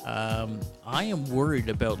 yeah. I am worried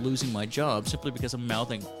about losing my job simply because I'm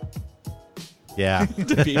mouthing Yeah.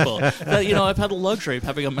 to people. That, I've had the luxury of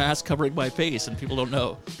having a mask covering my face, and people don't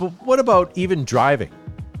know. But what about even driving?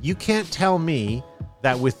 You can't tell me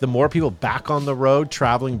that with the more people back on the road,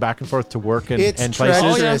 traveling back and forth to work and It's places,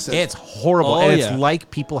 treacherous. it's horrible. Oh, and it's yeah. like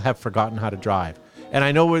people have forgotten how to drive. And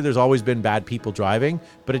I know where there's always been bad people driving,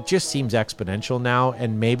 but it just seems exponential now.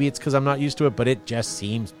 And maybe it's because I'm not used to it, but it just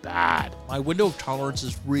seems bad. My window of tolerance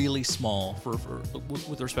is really small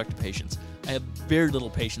with respect to patience. I have very little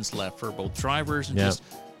patience left for both drivers and just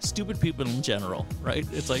stupid people in general, right?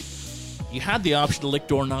 It's like you had the option to lick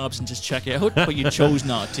doorknobs and just check out, but you chose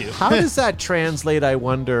not to. How does that translate, I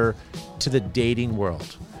wonder, to the dating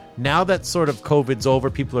world? Now that sort of COVID's over,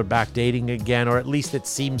 people are back dating again, or at least it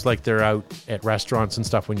seems like they're out at restaurants and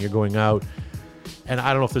stuff when you're going out. And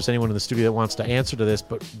I don't know if there's anyone in the studio that wants to answer to this,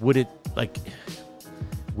 but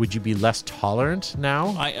would you be less tolerant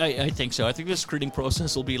now? I think so. I think the screening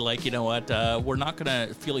process will be like, you know what, we're not going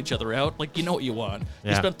to feel each other out. Like, you know what you want. Yeah.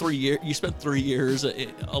 You spent 3 years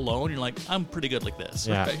alone. You're like, I'm pretty good like this.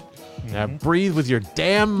 Yeah. Right? Yeah, breathe with your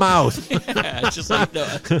damn mouth. Yeah, it's just like, no.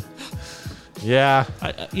 Yeah.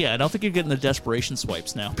 I don't think you're getting the desperation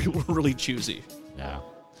swipes now. People are really choosy. Yeah.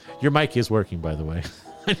 Your mic is working, by the way.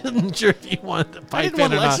 I wasn't sure if you wanted to pipe in or I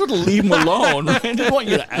not. sort of leave him alone. Right? I didn't want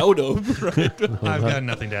you to out him. Right? I've got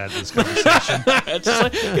nothing to add to this conversation. It's just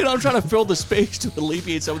like, I'm trying to fill the space to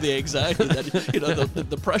alleviate some of the anxiety that,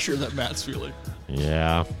 the pressure that Matt's feeling.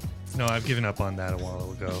 Yeah. No, I've given up on that a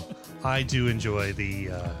while ago. I do enjoy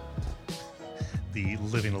the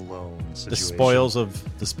living alone situation.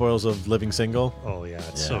 The spoils of living single. Oh yeah,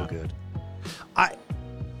 it's so good.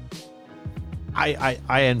 I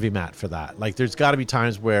envy Matt for that. Like, there's got to be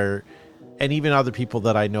times where, and even other people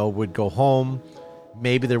that I know would go home,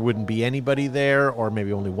 maybe there wouldn't be anybody there, or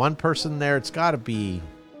maybe only one person there. It's got to be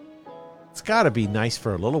nice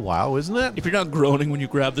for a little while, isn't it? If you're not groaning when you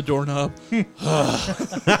grab the doorknob,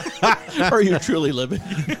 are you truly living?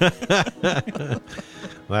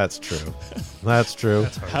 That's true. That's true.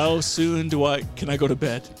 How soon can I go to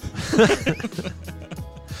bed?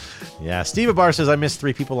 Yeah. Steve Abar says, I missed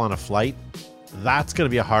 3 people on a flight. That's going to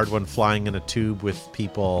be a hard one, flying in a tube with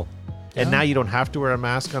people. And now you don't have to wear a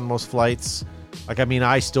mask on most flights. Like, I mean,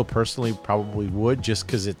 I still personally probably would, just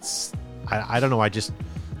because it's, I don't know. It's going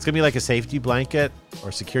to be like a safety blanket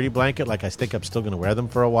or security blanket. Like, I think I'm still going to wear them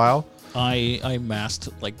for a while. I masked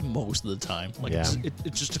like most of the time. Like, Yeah.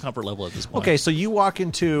 it's just a comfort level at this point. Okay, so you walk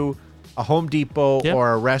into a Home Depot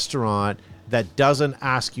or a restaurant that doesn't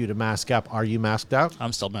ask you to mask up. Are you masked up?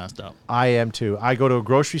 I'm still masked up. I am too. I go to a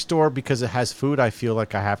grocery store because it has food. I feel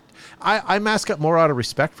like I have. I mask up more out of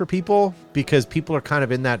respect for people, because people are kind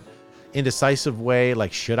of in that indecisive way.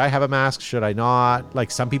 Like, should I have a mask? Should I not?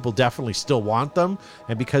 Like, some people definitely still want them.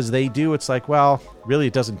 And because they do, it's like, well, really,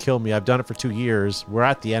 it doesn't kill me. I've done it for 2 years. We're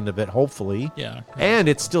at the end of it, hopefully. Yeah. And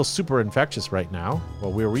it's still super infectious right now.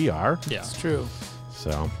 Well, where we are. Yeah. It's true.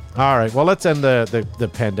 So, all right. Well, let's end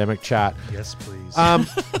the pandemic chat. Yes, please.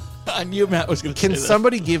 I knew Matt was going to say Can that.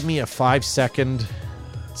 somebody give me a 5-second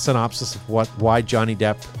synopsis of why Johnny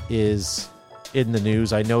Depp is in the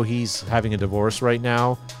news? I know he's having a divorce right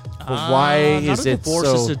now, but why not is a it divorce,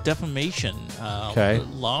 so? It's a defamation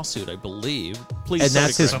lawsuit, I believe. Please, And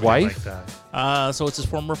that's his Something wife? like that. So it's his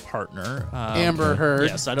former partner, Amber Heard.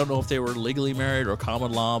 Yes, I don't know if they were legally married or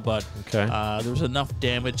common law, but Okay. there was enough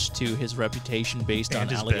damage to his reputation based on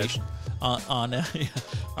And his allegations. On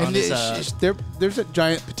And his, there's a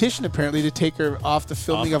giant petition apparently to take her off the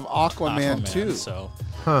filming of Aquaman 2. So,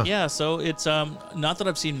 Huh. yeah, so it's not that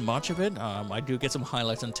I've seen much of it. I do get some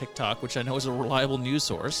highlights on TikTok, which I know is a reliable news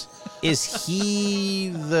source. Is he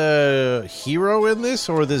the hero in this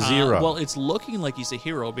or the zero? Well, it's looking like he's a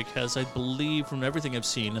hero because I believe from everything I've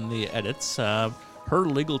seen in the edits, her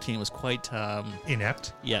legal team is quite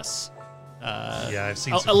Inept. yes. Yeah, I've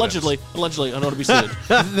seen some allegedly, I don't want to be sued.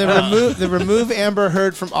 The remove Amber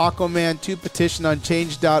Heard from Aquaman 2 petition on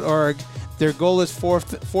change.org. Their goal is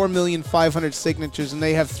 4,500,000 signatures, and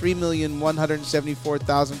they have 301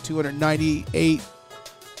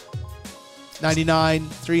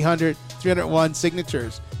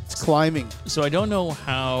 signatures. It's climbing. So I don't know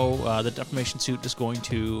how the defamation suit is going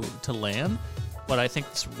to land, but I think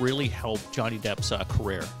it's really helped Johnny Depp's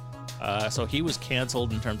career. So he was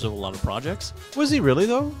canceled in terms of a lot of projects. Was he really,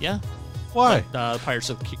 though? Yeah. Why? Pirates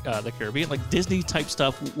of the Caribbean, like Disney type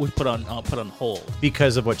stuff, was put on hold.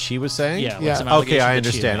 Because of what she was saying? Yeah. Yeah. Some Okay, I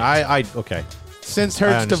allegations that she understand. had made. Okay. Since I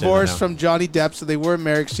Heard's understand divorce that now. from Johnny Depp, so they were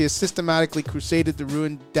married, she has systematically crusaded to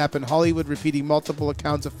ruin Depp in Hollywood, repeating multiple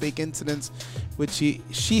accounts of fake incidents, which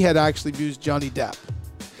she had actually abused Johnny Depp.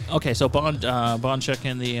 Okay, so Bond check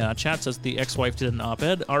in the chat says the ex-wife did an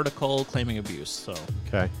op-ed article claiming abuse. So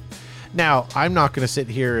Okay. Now, I'm not going to sit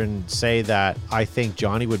here and say that I think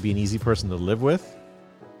Johnny would be an easy person to live with.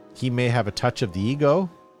 He may have a touch of the ego,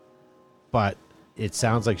 but it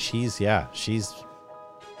sounds like she's...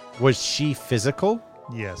 Was she physical?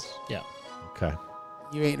 Yes. yeah. Okay.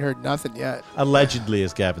 You ain't heard nothing yet. Allegedly,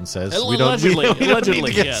 as Gavin says. Allegedly, we don't allegedly, need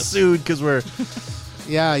to get yes. sued because we're...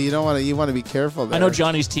 Yeah, you don't want to. You want to be careful there. I know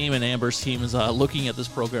Johnny's team and Amber's team is looking at this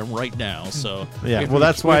program right now, so Yeah, we have well, to be-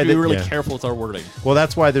 that's we why have to be they- really yeah. careful with our wording. Well,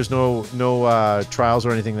 that's why there's no trials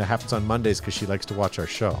or anything that happens on Mondays, because she likes to watch our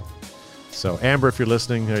show. So, Amber, if you're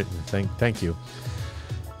listening, thank you.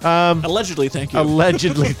 Allegedly, thank you.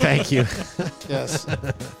 Allegedly, thank you. Yes.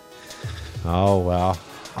 Oh, well.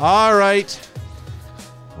 All right.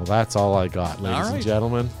 Well, that's all I got, ladies All and right.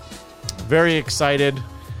 gentlemen. Very excited.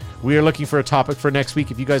 We are looking for a topic for next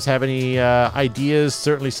week. If you guys have any ideas,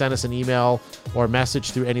 certainly send us an email or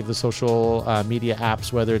message through any of the social media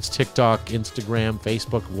apps, whether it's TikTok, Instagram,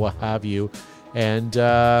 Facebook, what have you. And,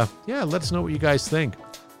 yeah, let us know what you guys think.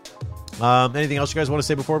 Anything else you guys want to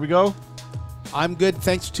say before we go? I'm good.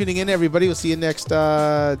 Thanks for tuning in, everybody. We'll see you next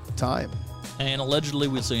time. And allegedly,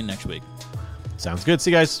 we'll see you next week. Sounds good.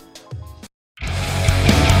 See you guys.